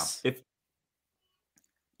floss? Yeah. If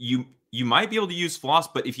you might be able to use floss,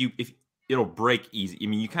 but if it'll break easy. I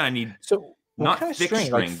mean, you kind of need not thick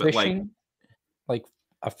string, like but fishing, like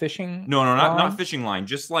a fishing. No, not fishing line.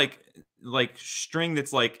 Just like string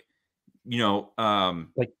that's like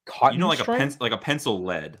like cotton. Like a pencil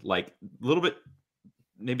lead, like a little bit,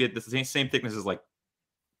 maybe at the same thickness as like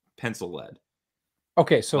pencil lead.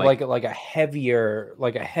 Okay, so like a heavier.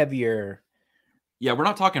 Yeah, we're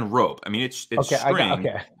not talking rope. I mean, it's string.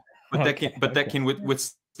 But that can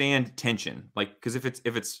withstand tension. Like, because if it's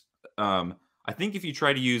I think if you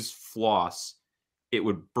try to use floss, it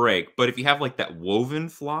would break. But if you have like that woven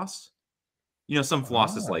floss, some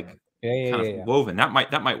floss is like kind of woven. That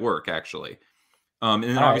might work actually. And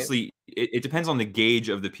then obviously it depends on the gauge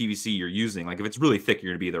of the PVC you're using. Like if it's really thick,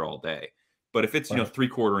 you're gonna be there all day. But if it's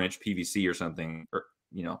 3/4 inch PVC or something, or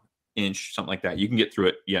inch, something like that, you can get through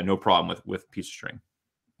it. Yeah, no problem with piece of string.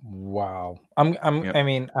 Wow. I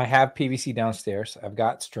mean, I have PVC downstairs. I've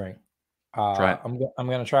got string. Try it. I'm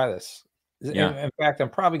gonna try this. Yeah. In fact, I'm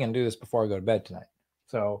probably gonna do this before I go to bed tonight.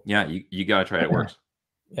 So yeah, you gotta try it. It works.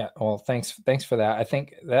 Yeah. Well, thanks for that. I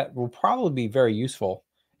think that will probably be very useful.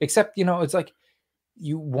 Except, it's like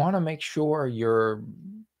you want to make sure you're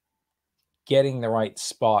getting the right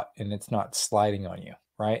spot and it's not sliding on you,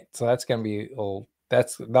 right? So that's gonna be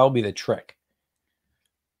that'll be the trick.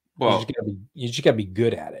 Well, you just gotta be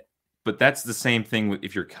good at it. But that's the same thing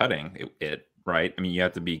if you're cutting it, right? I mean, you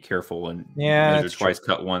have to be careful and measure twice,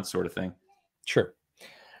 cut once, sort of thing. Sure.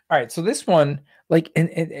 All right. So this one, and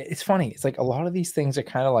it's funny. It's like a lot of these things are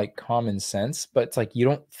kind of like common sense, but it's like you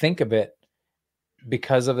don't think of it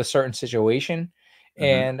because of a certain situation. Mm-hmm.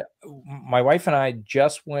 And my wife and I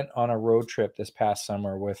just went on a road trip this past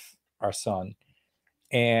summer with our son,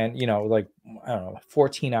 and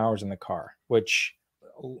 14 hours in the car, which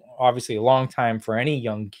obviously a long time for any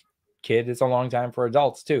young kid, it's a long time for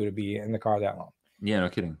adults too to be in the car that long. Yeah, no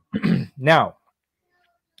kidding. Now,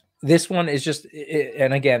 this one is just,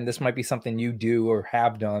 and again, this might be something you do or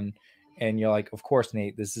have done, and you're like, of course,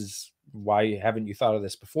 Nate, this is why haven't you thought of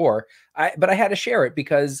this before? But I had to share it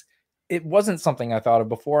because it wasn't something I thought of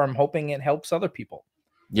before. I'm hoping it helps other people.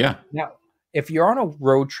 Yeah. Now, if you're on a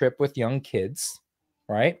road trip with young kids,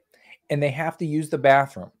 right, and they have to use the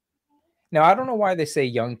bathroom. Now, I don't know why they say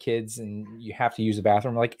young kids and you have to use the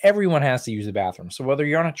bathroom. Like, everyone has to use the bathroom. So whether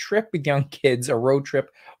you're on a trip with young kids, a road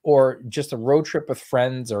trip, or just a road trip with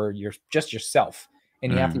friends, or you're just yourself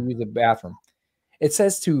and you have to use the bathroom, it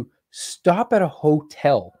says to stop at a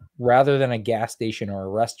hotel rather than a gas station or a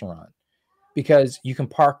restaurant, because you can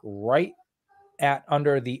park right at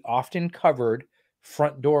under the often covered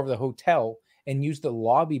front door of the hotel and use the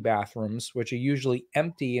lobby bathrooms, which are usually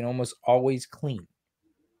empty and almost always clean.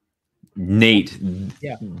 Nate,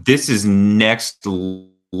 Yeah, this is next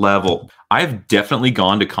level. I've definitely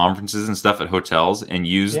gone to conferences and stuff at hotels and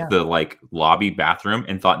used the like lobby bathroom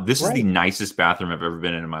and thought this is the nicest bathroom I've ever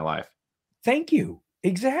been in my life. Thank you.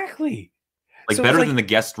 Exactly. Like, so better than the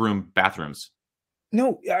guest room bathrooms.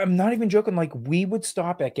 No, I'm not even joking. Like, we would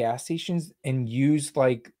stop at gas stations and use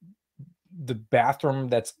like the bathroom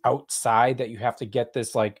that's outside that you have to get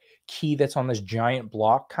this like key that's on this giant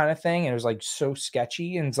block kind of thing. And it was like so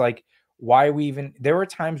sketchy. And it's like, why are we even, there were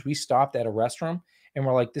times we stopped at a restroom and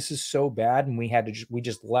we're like, this is so bad. And we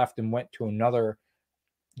just left and went to another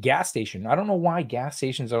gas station. I don't know why gas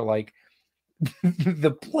stations are like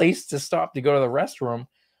the place to stop to go to the restroom,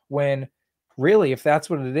 when really, if that's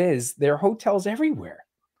what it is, there are hotels everywhere.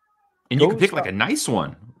 And you can pick like a nice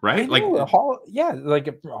one, right? Like,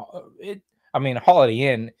 I mean, a Holiday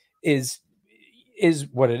Inn is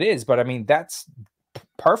what it is, but I mean, that's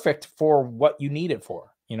perfect for what you need it for.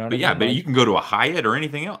 You know, but but you can go to a Hyatt or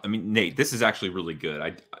anything else. I mean, Nate, this is actually really good.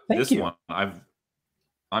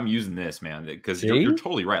 I'm using this, man, because you're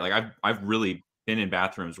totally right. Like, I've really been in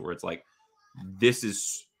bathrooms where it's like, this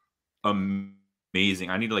is amazing.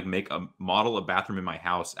 I need to like make a model a bathroom in my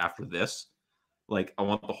house after this. Like, I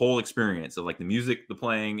want the whole experience of like the music, the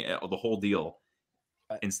playing, the whole deal,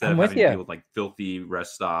 instead of having to deal with like filthy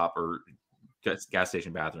rest stop or gas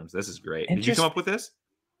station bathrooms. This is great. Did you come up with this?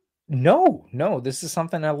 No, this is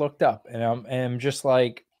something I looked up, and I'm just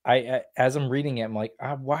like, as I'm reading it, I'm like,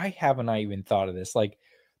 why haven't I even thought of this? Like,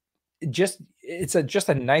 it's just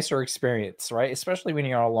a nicer experience, right? Especially when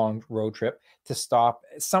you're on a long road trip, to stop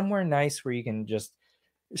somewhere nice where you can just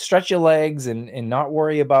stretch your legs and not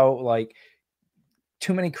worry about like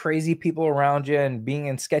too many crazy people around you and being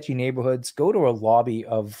in sketchy neighborhoods. Go to a lobby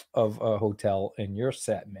of a hotel and you're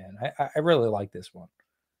set, man. I really like this one.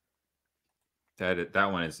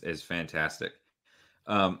 That one is fantastic.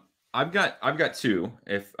 I've got two.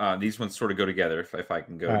 If these ones sort of go together, if I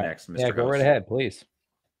can go next, Mr. Yeah, go Host. right ahead, please.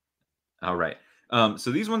 All right. So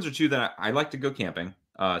these ones are two that I like to go camping.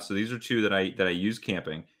 So these are two that I use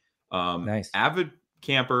camping. Nice. Avid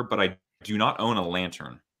camper, but I do not own a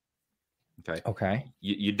lantern. Okay.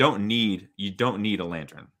 You don't need a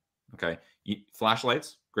lantern. Okay.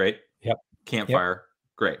 Flashlights, great. Yep. Campfire,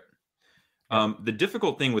 great. The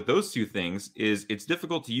difficult thing with those two things is it's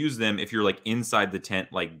difficult to use them if you're like inside the tent,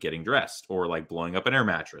 like getting dressed or like blowing up an air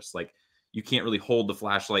mattress. Like, you can't really hold the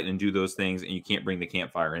flashlight and do those things, and you can't bring the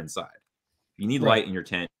campfire inside. You need light in your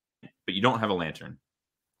tent, but you don't have a lantern.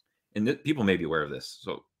 And people may be aware of this,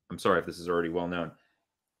 so I'm sorry if this is already well known.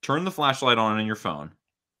 Turn the flashlight on in your phone,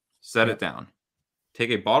 set it down.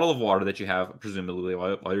 Take a bottle of water that you have, presumably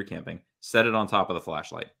while you're camping, set it on top of the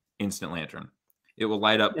flashlight. Instant lantern. It will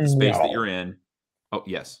light up the space that you're in. Oh,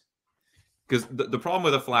 yes. Because the problem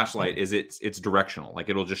with a flashlight is it's directional. Like,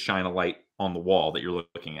 it'll just shine a light on the wall that you're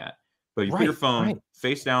looking at. But you put your phone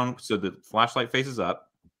face down so the flashlight faces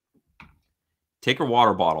up. Take a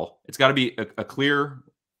water bottle. It's got to be a clear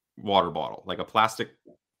water bottle, like a plastic.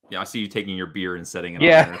 Yeah, I see you taking your beer and setting it on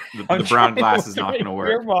there. The brown glass is not going to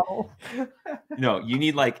work. No, you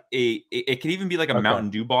need like it could even be like a Mountain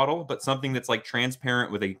Dew bottle, but something that's like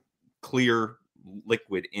transparent with a clear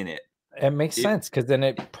liquid in it. It makes sense, because then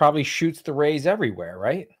it probably shoots the rays everywhere,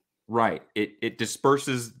 right? Right. It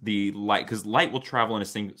disperses the light, because light will travel in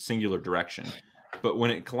a singular direction. But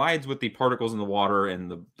when it collides with the particles in the water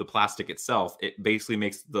and the plastic itself, it basically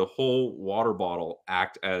makes the whole water bottle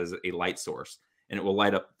act as a light source, and it will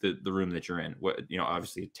light up the room that you're in.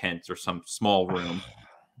 Obviously a tent or some small room,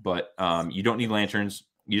 but you don't need lanterns.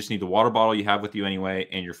 You just need the water bottle you have with you anyway,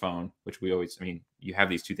 and your phone, which you have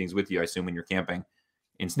these two things with you, I assume, when you're camping.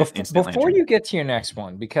 Before you get to your next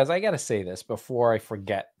one, because I got to say this before I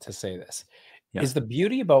forget to say this, is the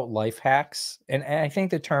beauty about life hacks, and I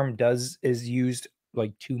think the term is used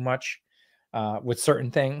like too much with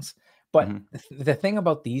certain things. But the thing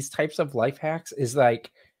about these types of life hacks is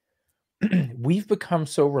like we've become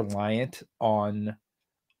so reliant on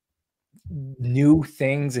new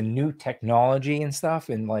things and new technology and stuff,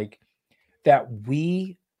 and like that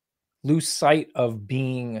we lose sight of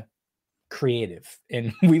being creative,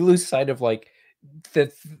 and we lose sight of like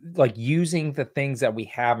using the things that we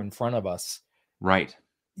have in front of us. Right.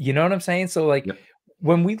 You know what I'm saying? So like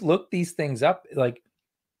when we look these things up, like,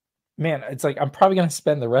 man, it's like I'm probably going to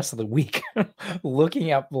spend the rest of the week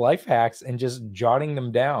looking up life hacks and just jotting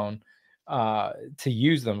them down to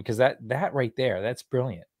use them, because that right there, that's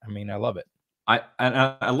brilliant. I mean, I love it.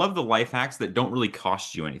 I love the life hacks that don't really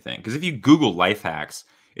cost you anything, because if you Google life hacks,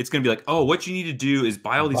 it's going to be like, oh, what you need to do is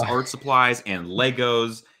buy all these art supplies and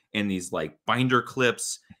Legos and these like binder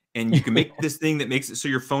clips, and you can make this thing that makes it so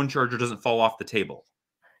your phone charger doesn't fall off the table.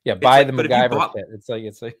 Yeah, buy the MacGyver kit.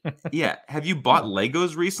 It's like yeah. Have you bought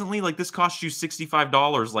Legos recently? Like, this costs you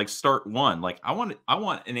 $65. Like, start one. Like, I want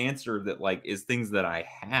an answer that like is things that I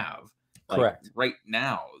have. Like, correct right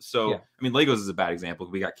now. So I mean, Legos is a bad example.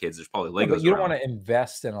 We got kids. There's probably Legos. But you don't want to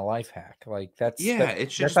invest in a life hack. Like that's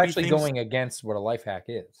actually going against what a life hack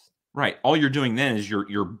is. Right. All you're doing then is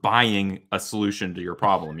you're buying a solution to your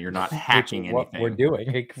problem. You're not hacking anything. What we're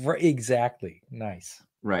doing. Exactly. Nice.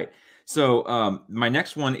 Right. So my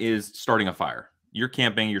next one is starting a fire. You're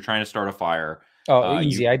camping. You're trying to start a fire. Oh,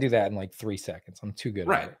 easy. I do that in like 3 seconds. I'm too good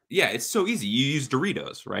at it. Yeah. It's so easy. You use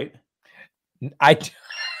Doritos, right?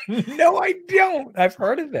 No, I don't. I've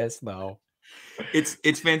heard of this though.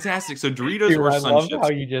 It's fantastic. So Doritos or I Sun love Chips. how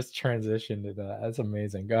you just transitioned to that. That's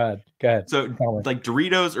amazing. Go ahead. So like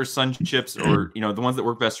Doritos or Sun Chips, or the ones that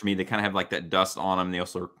work best for me, they kind of have like that dust on them. They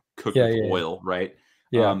also are cooked with oil, right?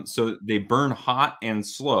 Yeah. So they burn hot and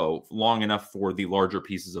slow long enough for the larger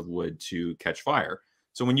pieces of wood to catch fire.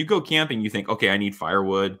 So when you go camping, you think, okay, I need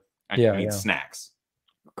firewood. I need snacks.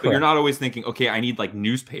 Correct. But you're not always thinking, okay, I need like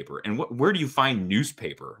newspaper. And where do you find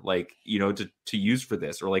newspaper? Like, to use for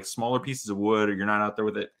this, or like smaller pieces of wood, or you're not out there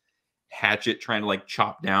with a hatchet trying to like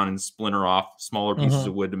chop down and splinter off smaller pieces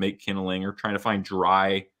of wood to make kindling, or trying to find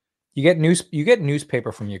dry. You get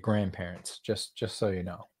newspaper from your grandparents, just so you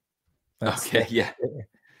know. Okay, yeah.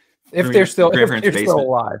 If they're still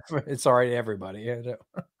alive, it's all right to everybody.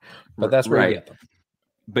 But that's where you get them.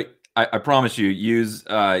 But I promise you,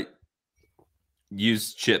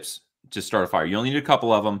 use chips to start a fire. You only need a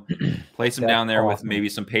couple of them. Place them down there with maybe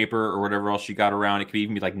some paper or whatever else you got around. It could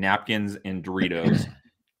even be like napkins and Doritos.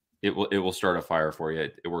 It will start a fire for you.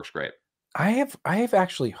 It works great. I have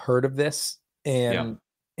actually heard of this, and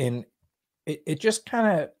it just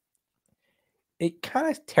kind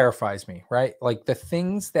of terrifies me, right? Like the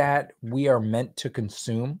things that we are meant to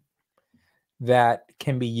consume that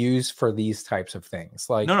can be used for these types of things.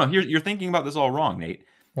 Like no, you're thinking about this all wrong, Nate.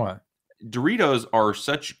 What? Doritos are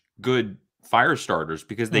such good fire starters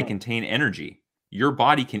because they contain energy. Your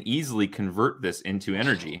body can easily convert this into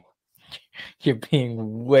energy. You're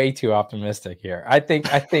being way too optimistic here. I think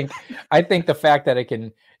the fact that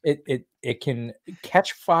it can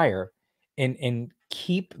catch fire and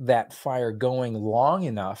keep that fire going long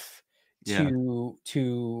enough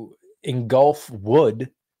to engulf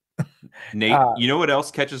wood. Nate, you know what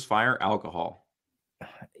else catches fire? Alcohol.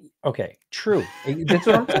 Okay, true. That's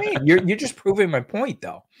what I'm saying. You're just proving my point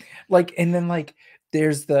though. Like, and then like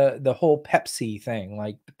there's the whole Pepsi thing.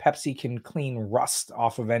 Like Pepsi can clean rust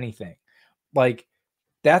off of anything. Like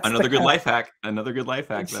that's another good life hack. Another good life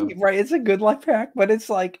hack. Right. It's a good life hack, but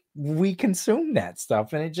it's like we consume that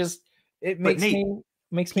stuff, and it makes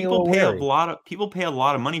me a little wary. People pay a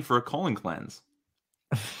lot of money for a colon cleanse.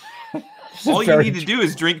 All you need to do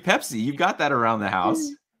is drink Pepsi. You've got that around the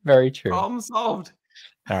house. Very true. Problem solved.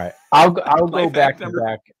 All right, I'll go back to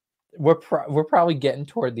back. We're probably getting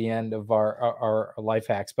toward the end of our life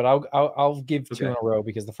hacks, but I'll give 2 in a row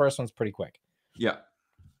because the first one's pretty quick. Yeah,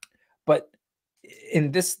 but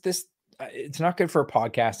in this it's not good for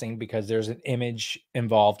podcasting because there's an image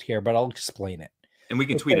involved here, but I'll explain it. And we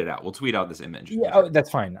can tweet it out. We'll tweet out this image. Yeah,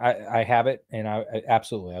 that's fine. I have it, and I'll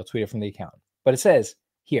tweet it from the account. But it says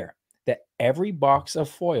here that every box of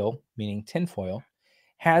foil, meaning tin foil,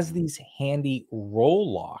 has these handy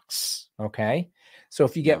roll locks. Okay. So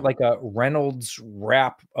if you get like a Reynolds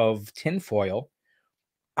wrap of tin foil,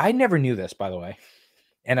 I never knew this, by the way,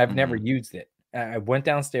 and I've never used it. I went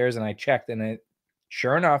downstairs and I checked, and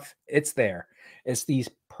sure enough, it's there. It's these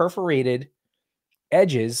perforated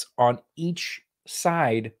edges on each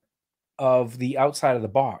side of the outside of the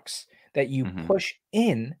box that you push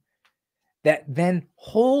in, that then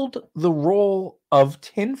hold the roll of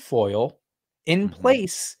tin foil in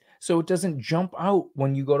place so it doesn't jump out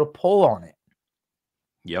when you go to pull on it.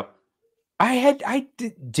 Yep.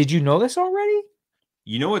 Did you know this already?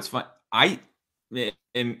 You know what's fun?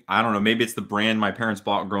 And I don't know, maybe it's the brand my parents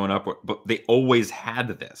bought growing up, but they always had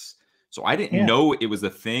this. So I didn't know it was a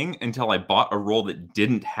thing until I bought a roll that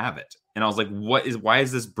didn't have it. And I was like, why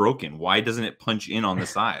is this broken? Why doesn't it punch in on the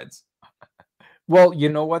sides? Well, you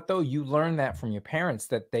know what though? You learn that from your parents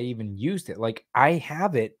that they even used it. Like I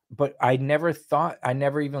have it, but I never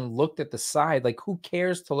even looked at the side. Like who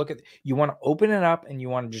cares to look at you want to open it up and you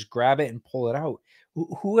want to just grab it and pull it out.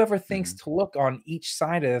 Whoever thinks to look on each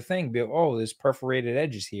side of the thing, be like, oh, there's perforated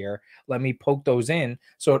edges here. Let me poke those in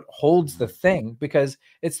so it holds the thing, because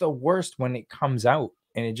it's the worst when it comes out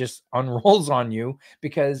and it just unrolls on you,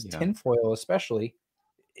 because tinfoil especially,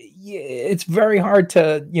 it's very hard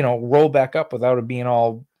to roll back up without it being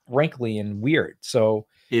all wrinkly and weird. So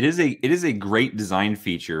it is a great design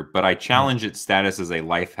feature, but I challenge its status as a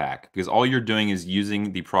life hack, because all you're doing is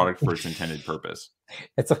using the product for its intended purpose.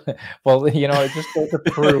 Well, it just goes to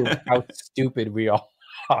prove how stupid we all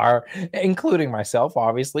are, including myself,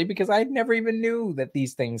 obviously, because I never even knew that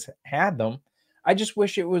these things had them. I just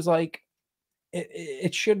wish it was like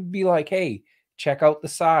it should be like, hey, check out the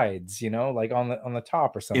sides, like on the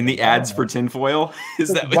top or something. In the ads for tinfoil?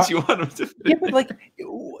 Is that what you want them to do? Yeah, but like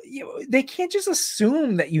they can't just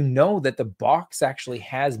assume that that the box actually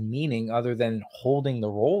has meaning other than holding the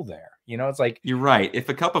roll there. It's like, you're right. If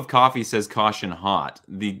a cup of coffee says caution hot,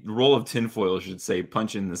 the roll of tinfoil should say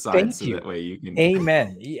punch in the sides, so that way you can.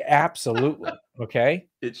 Amen. Absolutely. Okay.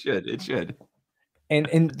 It should.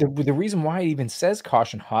 And the reason why it even says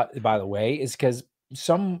caution hot, by the way, is because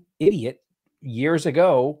some idiot years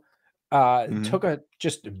ago took a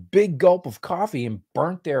just big gulp of coffee and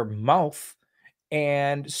burnt their mouth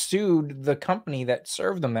and sued the company that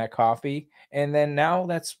served them that coffee. And then now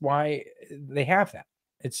that's why they have that.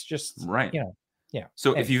 It's just right. Yeah.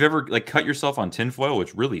 So if you've ever cut yourself on tinfoil,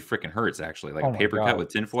 which really freaking hurts, actually, like a paper cut with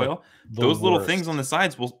tinfoil, like those little things on the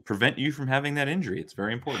sides will prevent you from having that injury. It's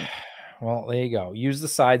very important. Well, there you go. One the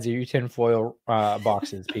sides of your tinfoil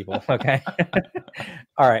boxes, people. Okay.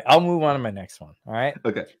 All right. I'll move on to my next one. All right.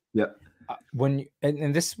 Okay. Yep.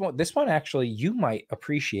 And this one actually you might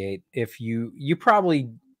appreciate if you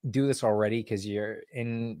probably do this already because you're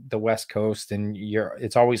in the West Coast and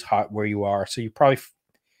it's always hot where you are. So you probably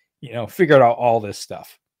figured out all this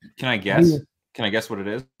stuff. Can I guess? Can I guess what it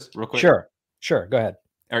is real quick? Sure. Go ahead.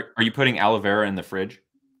 Are you putting aloe vera in the fridge?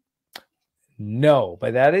 No,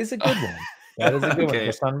 but that is a good one. That is a good one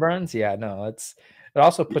for sunburns. Yeah, no, it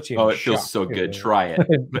also puts you in it feels so good. Try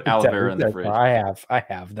it. Put aloe vera in the fridge. I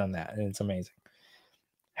have done that, and it's amazing.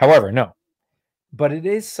 However, no, but it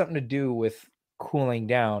is something to do with cooling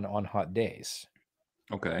down on hot days.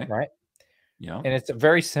 Okay. Right? Yeah. And it's a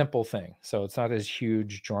very simple thing, so it's not this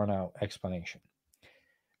huge drawn out explanation.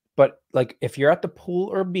 But like if you're at the pool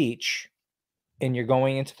or beach and you're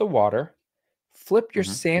going into the water, flip your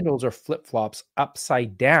sandals or flip-flops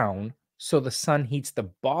upside down so the sun heats the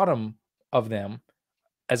bottom of them,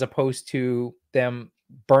 as opposed to them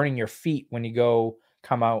burning your feet when you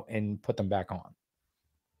come out and put them back on.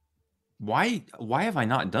 Why have I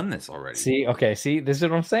not done this already? See, this is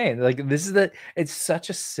what I'm saying. Like it's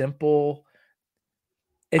such a simple.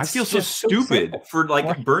 I feel so stupid for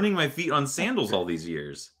burning my feet on sandals all these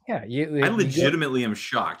years. Yeah, I legitimately am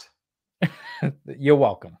shocked. You're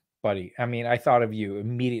welcome, buddy. I mean, I thought of you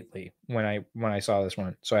immediately when I saw this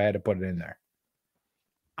one, so I had to put it in there.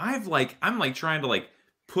 I'm trying to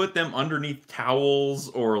put them underneath towels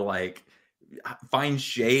or find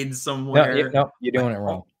shade somewhere. No, you're doing it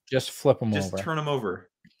wrong. Just flip them over. Just turn them over.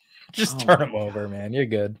 Just turn them over, man. You're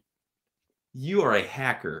good. You are a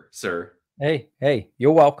hacker, sir. Hey,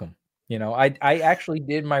 you're welcome. I actually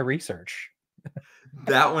did my research.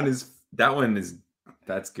 That's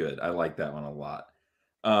good. I like that one a lot.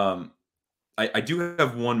 I do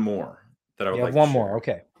have one more that I would like to share. One more,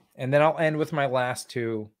 okay. And then I'll end with my last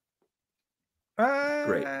two.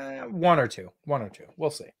 Great. One or two. We'll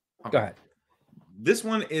see. Okay. Go ahead. This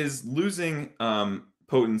one is losing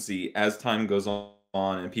potency as time goes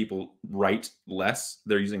on and people write less.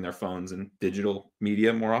 They're using their phones and digital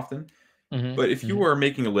media more often. But if you are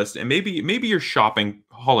making a list, and maybe you're shopping,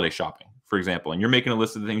 holiday shopping, for example, and you're making a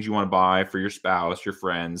list of the things you want to buy for your spouse, your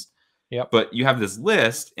friends. Yep. But you have this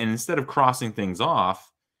list, and instead of crossing things off,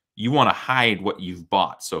 you want to hide what you've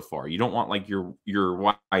bought so far. You don't want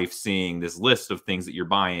your wife seeing this list of things that you're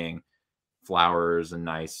buying, flowers and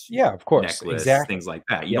nice of course, necklace, exactly. things like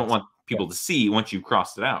that. You don't want people to see once you've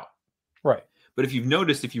crossed it out. Right. But if you've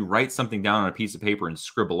noticed, if you write something down on a piece of paper and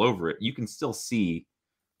scribble over it, you can still see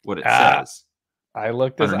what it says. I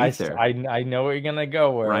looked this. I know where you're gonna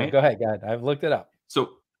go. Right? Go ahead. I've looked it up.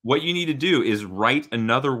 So What you need to do is write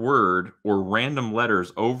another word or random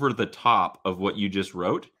letters over the top of what you just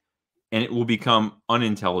wrote, and it will become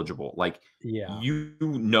unintelligible. Like, Yeah. you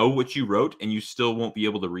know what you wrote, and you still won't be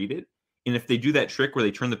able to read it. And if they do that trick where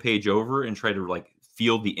they turn the page over and try to like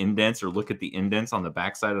feel the indents or look at the indents on the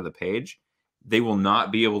backside of the page, they will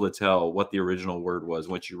not be able to tell what the original word was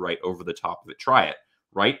once you write over the top of it. Try it.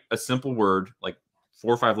 Write a simple word, like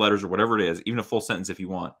 4 or 5 letters or whatever it is, even a full sentence if you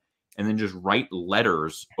want, and then just write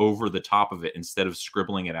letters over the top of it instead of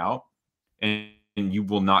scribbling it out. And you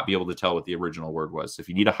will not be able to tell what the original word was. So if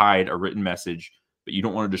you need to hide a written message, but you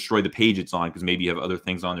don't want to destroy the page it's on because maybe you have other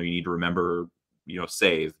things on there you need to remember,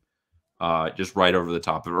 save, just write over the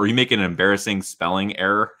top of it. Or you make an embarrassing spelling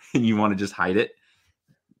error and you want to just hide it,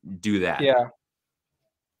 do that. Yeah.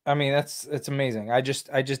 I mean, it's amazing. I just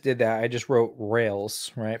did that. I just wrote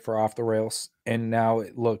rails, right, for off the rails, and now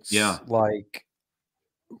it looks like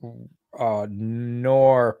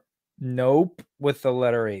nope with the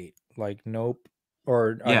letter 8, like nope,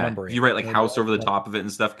 or a number 8. You write like house over the top of it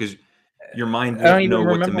and stuff because your mind I don't won't even know what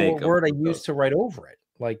to remember make. what word I used to write over it.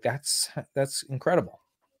 Like that's incredible.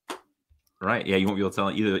 Right? Yeah, you won't be able to tell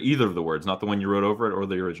either of the words, not the one you wrote over it or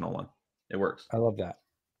the original one. It works. I love that.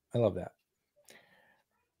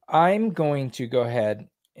 I'm going to go ahead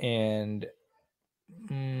and,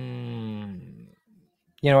 you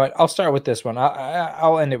know what? I'll start with this one.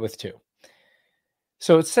 I'll end it with 2.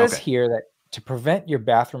 So it says here that to prevent your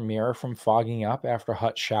bathroom mirror from fogging up after a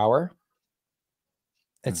hot shower,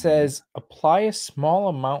 it says apply a small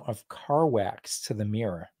amount of car wax to the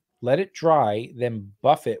mirror. Let it dry, then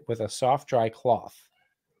buff it with a soft, dry cloth,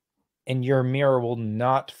 and your mirror will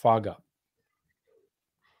not fog up.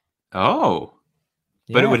 Oh.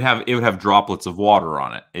 But it would have droplets of water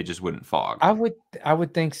on it. It just wouldn't fog. I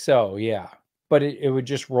would think so, yeah. But it would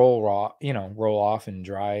just roll off and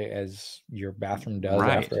dry as your bathroom does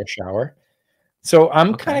after a shower. So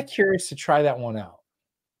I'm kind of curious to try that one out.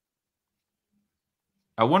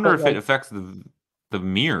 I wonder if it affects the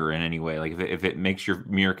mirror in any way. Like if it makes your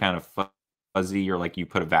mirror kind of fuzzy, or like you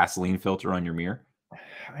put a Vaseline filter on your mirror.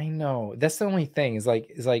 I know. That's the only thing. Is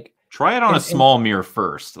like try it on a small mirror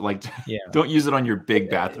first. Like, don't use it on your big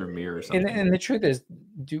bathroom mirror or something. And the truth is,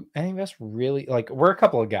 do any of us really, like, we're a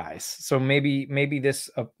couple of guys, so maybe this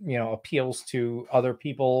appeals to other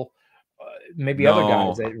people, maybe other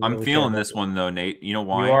guys. That I'm really feeling this one though, Nate. You know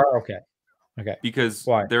why? You are? Okay. Because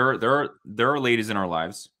why? there are ladies in our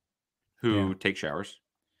lives who take showers,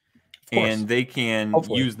 and they can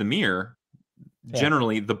use the mirror.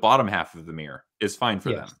 Generally, the bottom half of the mirror is fine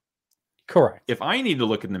for them. Correct. If I need to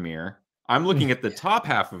look in the mirror, I'm looking at the top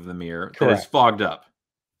half of the mirror that is fogged up.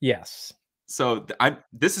 Yes. So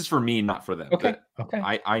this is for me, not for them. Okay.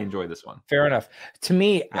 I enjoy this one. Fair enough. To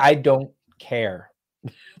me, I don't care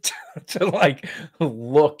to like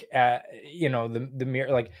look at the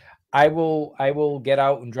mirror. Like I will get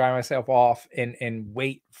out and dry myself off and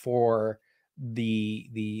wait for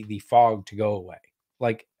the fog to go away.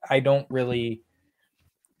 Like I don't really.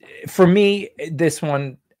 For me, this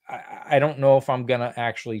one, I don't know if I'm gonna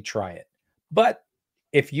actually try it, but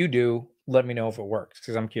if you do, let me know if it works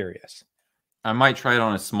because I'm curious. I might try it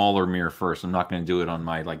on a smaller mirror first. I'm not going to do it on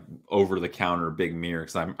my like over the counter big mirror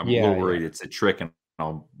because I'm a little worried it's a trick and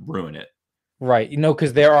I'll ruin it. Right,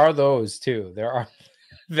 because there are those too. There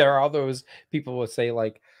are those people will say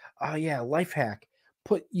like, "Oh yeah, life hack: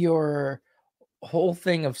 put your whole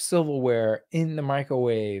thing of silverware in the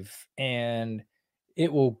microwave and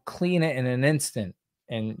it will clean it in an instant."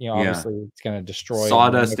 And obviously it's going to destroy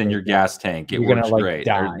sawdust in your gas tank. It works great.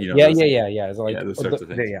 Die. Or, yeah. It's like those sorts of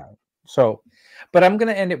things. So, but I'm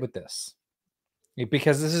going to end it with this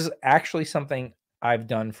because this is actually something I've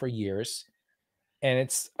done for years, and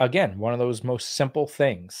it's again one of those most simple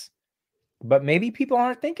things. But maybe people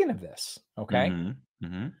aren't thinking of this. Okay.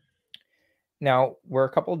 Now we're a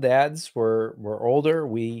couple of dads. We're older.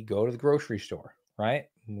 We go to the grocery store, right?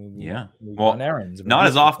 We run errands. Not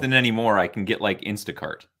as often anymore. I can get like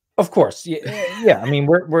Instacart. Of course, yeah. I mean,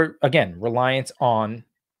 we're again reliant on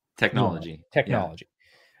technology.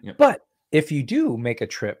 Yep. But if you do make a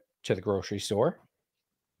trip to the grocery store,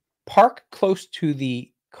 park close to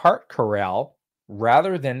the cart corral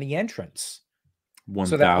rather than the entrance.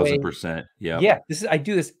 1000%. Yeah. I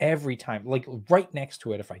do this every time, like right next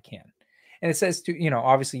to it if I can. And it says to,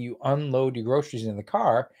 obviously you unload your groceries in the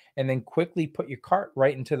car and then quickly put your cart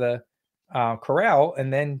right into the corral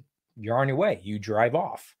and then you're on your way. You drive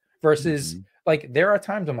off versus like there are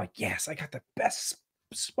times I'm like, yes, I got the best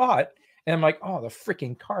spot. And I'm like, oh, the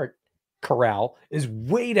freaking cart corral is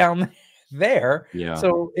way down there. Yeah.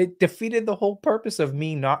 So it defeated the whole purpose of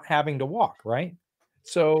me not having to walk. Right.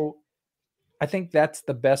 So I think that's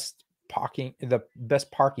the best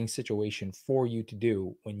parking situation for you to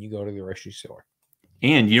do when you go to the grocery store.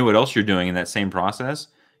 And you know what else you're doing in that same process?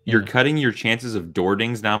 You're cutting your chances of door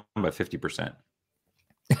dings down by 50%.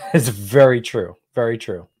 It's very true. Very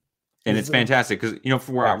true. And it's fantastic because, you know,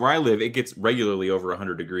 for where I live, it gets regularly over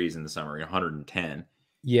 100 degrees in the summer, 110.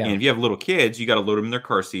 Yeah. And if you have little kids, you got to load them in their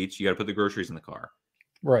car seats. You got to put the groceries in the car.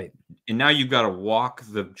 Right. And now you've got to walk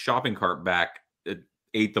the shopping cart back an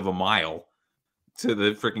eighth of a mile to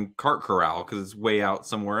the freaking cart corral because it's way out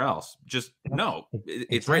somewhere else. Just no,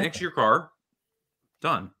 it's right next to your car.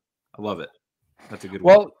 Done. I love it. That's a good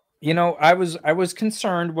one. Well, you know, I was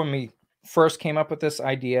concerned when we first came up with this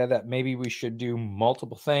idea that maybe we should do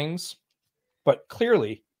multiple things, but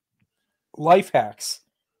clearly life hacks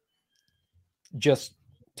just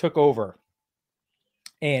took over,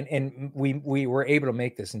 and we were able to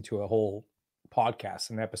make this into a whole podcast,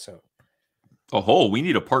 an episode. We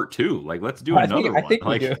need a part 2. Like, let's do another one. I think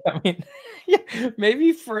we do. I mean, yeah,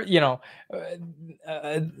 maybe for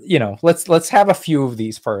let's have a few of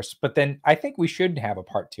these first, but then I think we should have a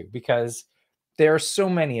part 2 because there are so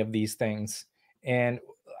many of these things, and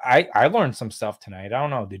I learned some stuff tonight. I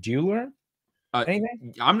don't know. Did you learn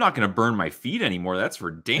anything? I'm not going to burn my feet anymore. That's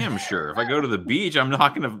for damn sure. If I go to the beach, I'm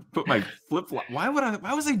not going to put my flip-flop. Why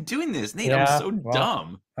was I doing this, Nate? I'm so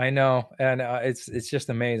dumb. I know, and it's just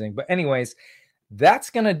amazing. But anyways, that's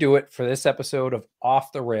going to do it for this episode of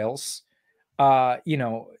Off the Rails. We're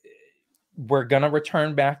going to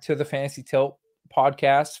return back to the Fantasy Tilt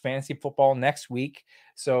podcast, fantasy football, next week.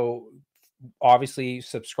 So obviously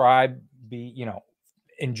subscribe,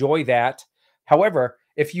 enjoy that. However,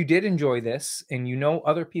 if you did enjoy this and you know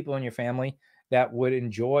other people in your family that would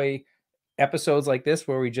enjoy episodes like this,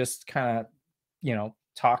 where we just kind of,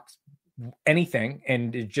 talk anything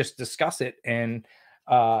and just discuss it, and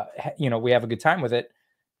we have a good time with it,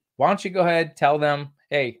 why don't you go ahead, tell them,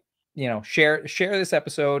 hey, share this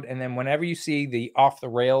episode, and then whenever you see the Off the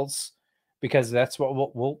Rails, because that's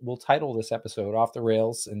what we'll title this episode, Off the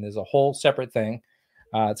Rails, and there's a whole separate thing.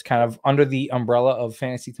 It's kind of under the umbrella of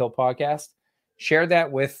Fantasy Tilt Podcast. Share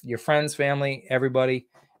that with your friends, family, everybody,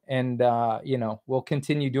 and we'll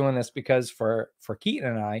continue doing this because for Keaton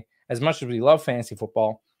and I, as much as we love fantasy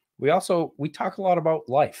football, we talk a lot about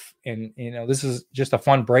life, and this is just a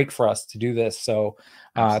fun break for us to do this. So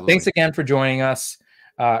thanks again for joining us.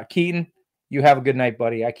 Keaton, you have a good night,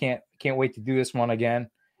 buddy. I can't wait to do this one again,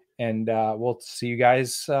 and we'll see you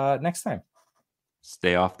guys next time.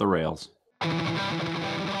 Stay off the rails.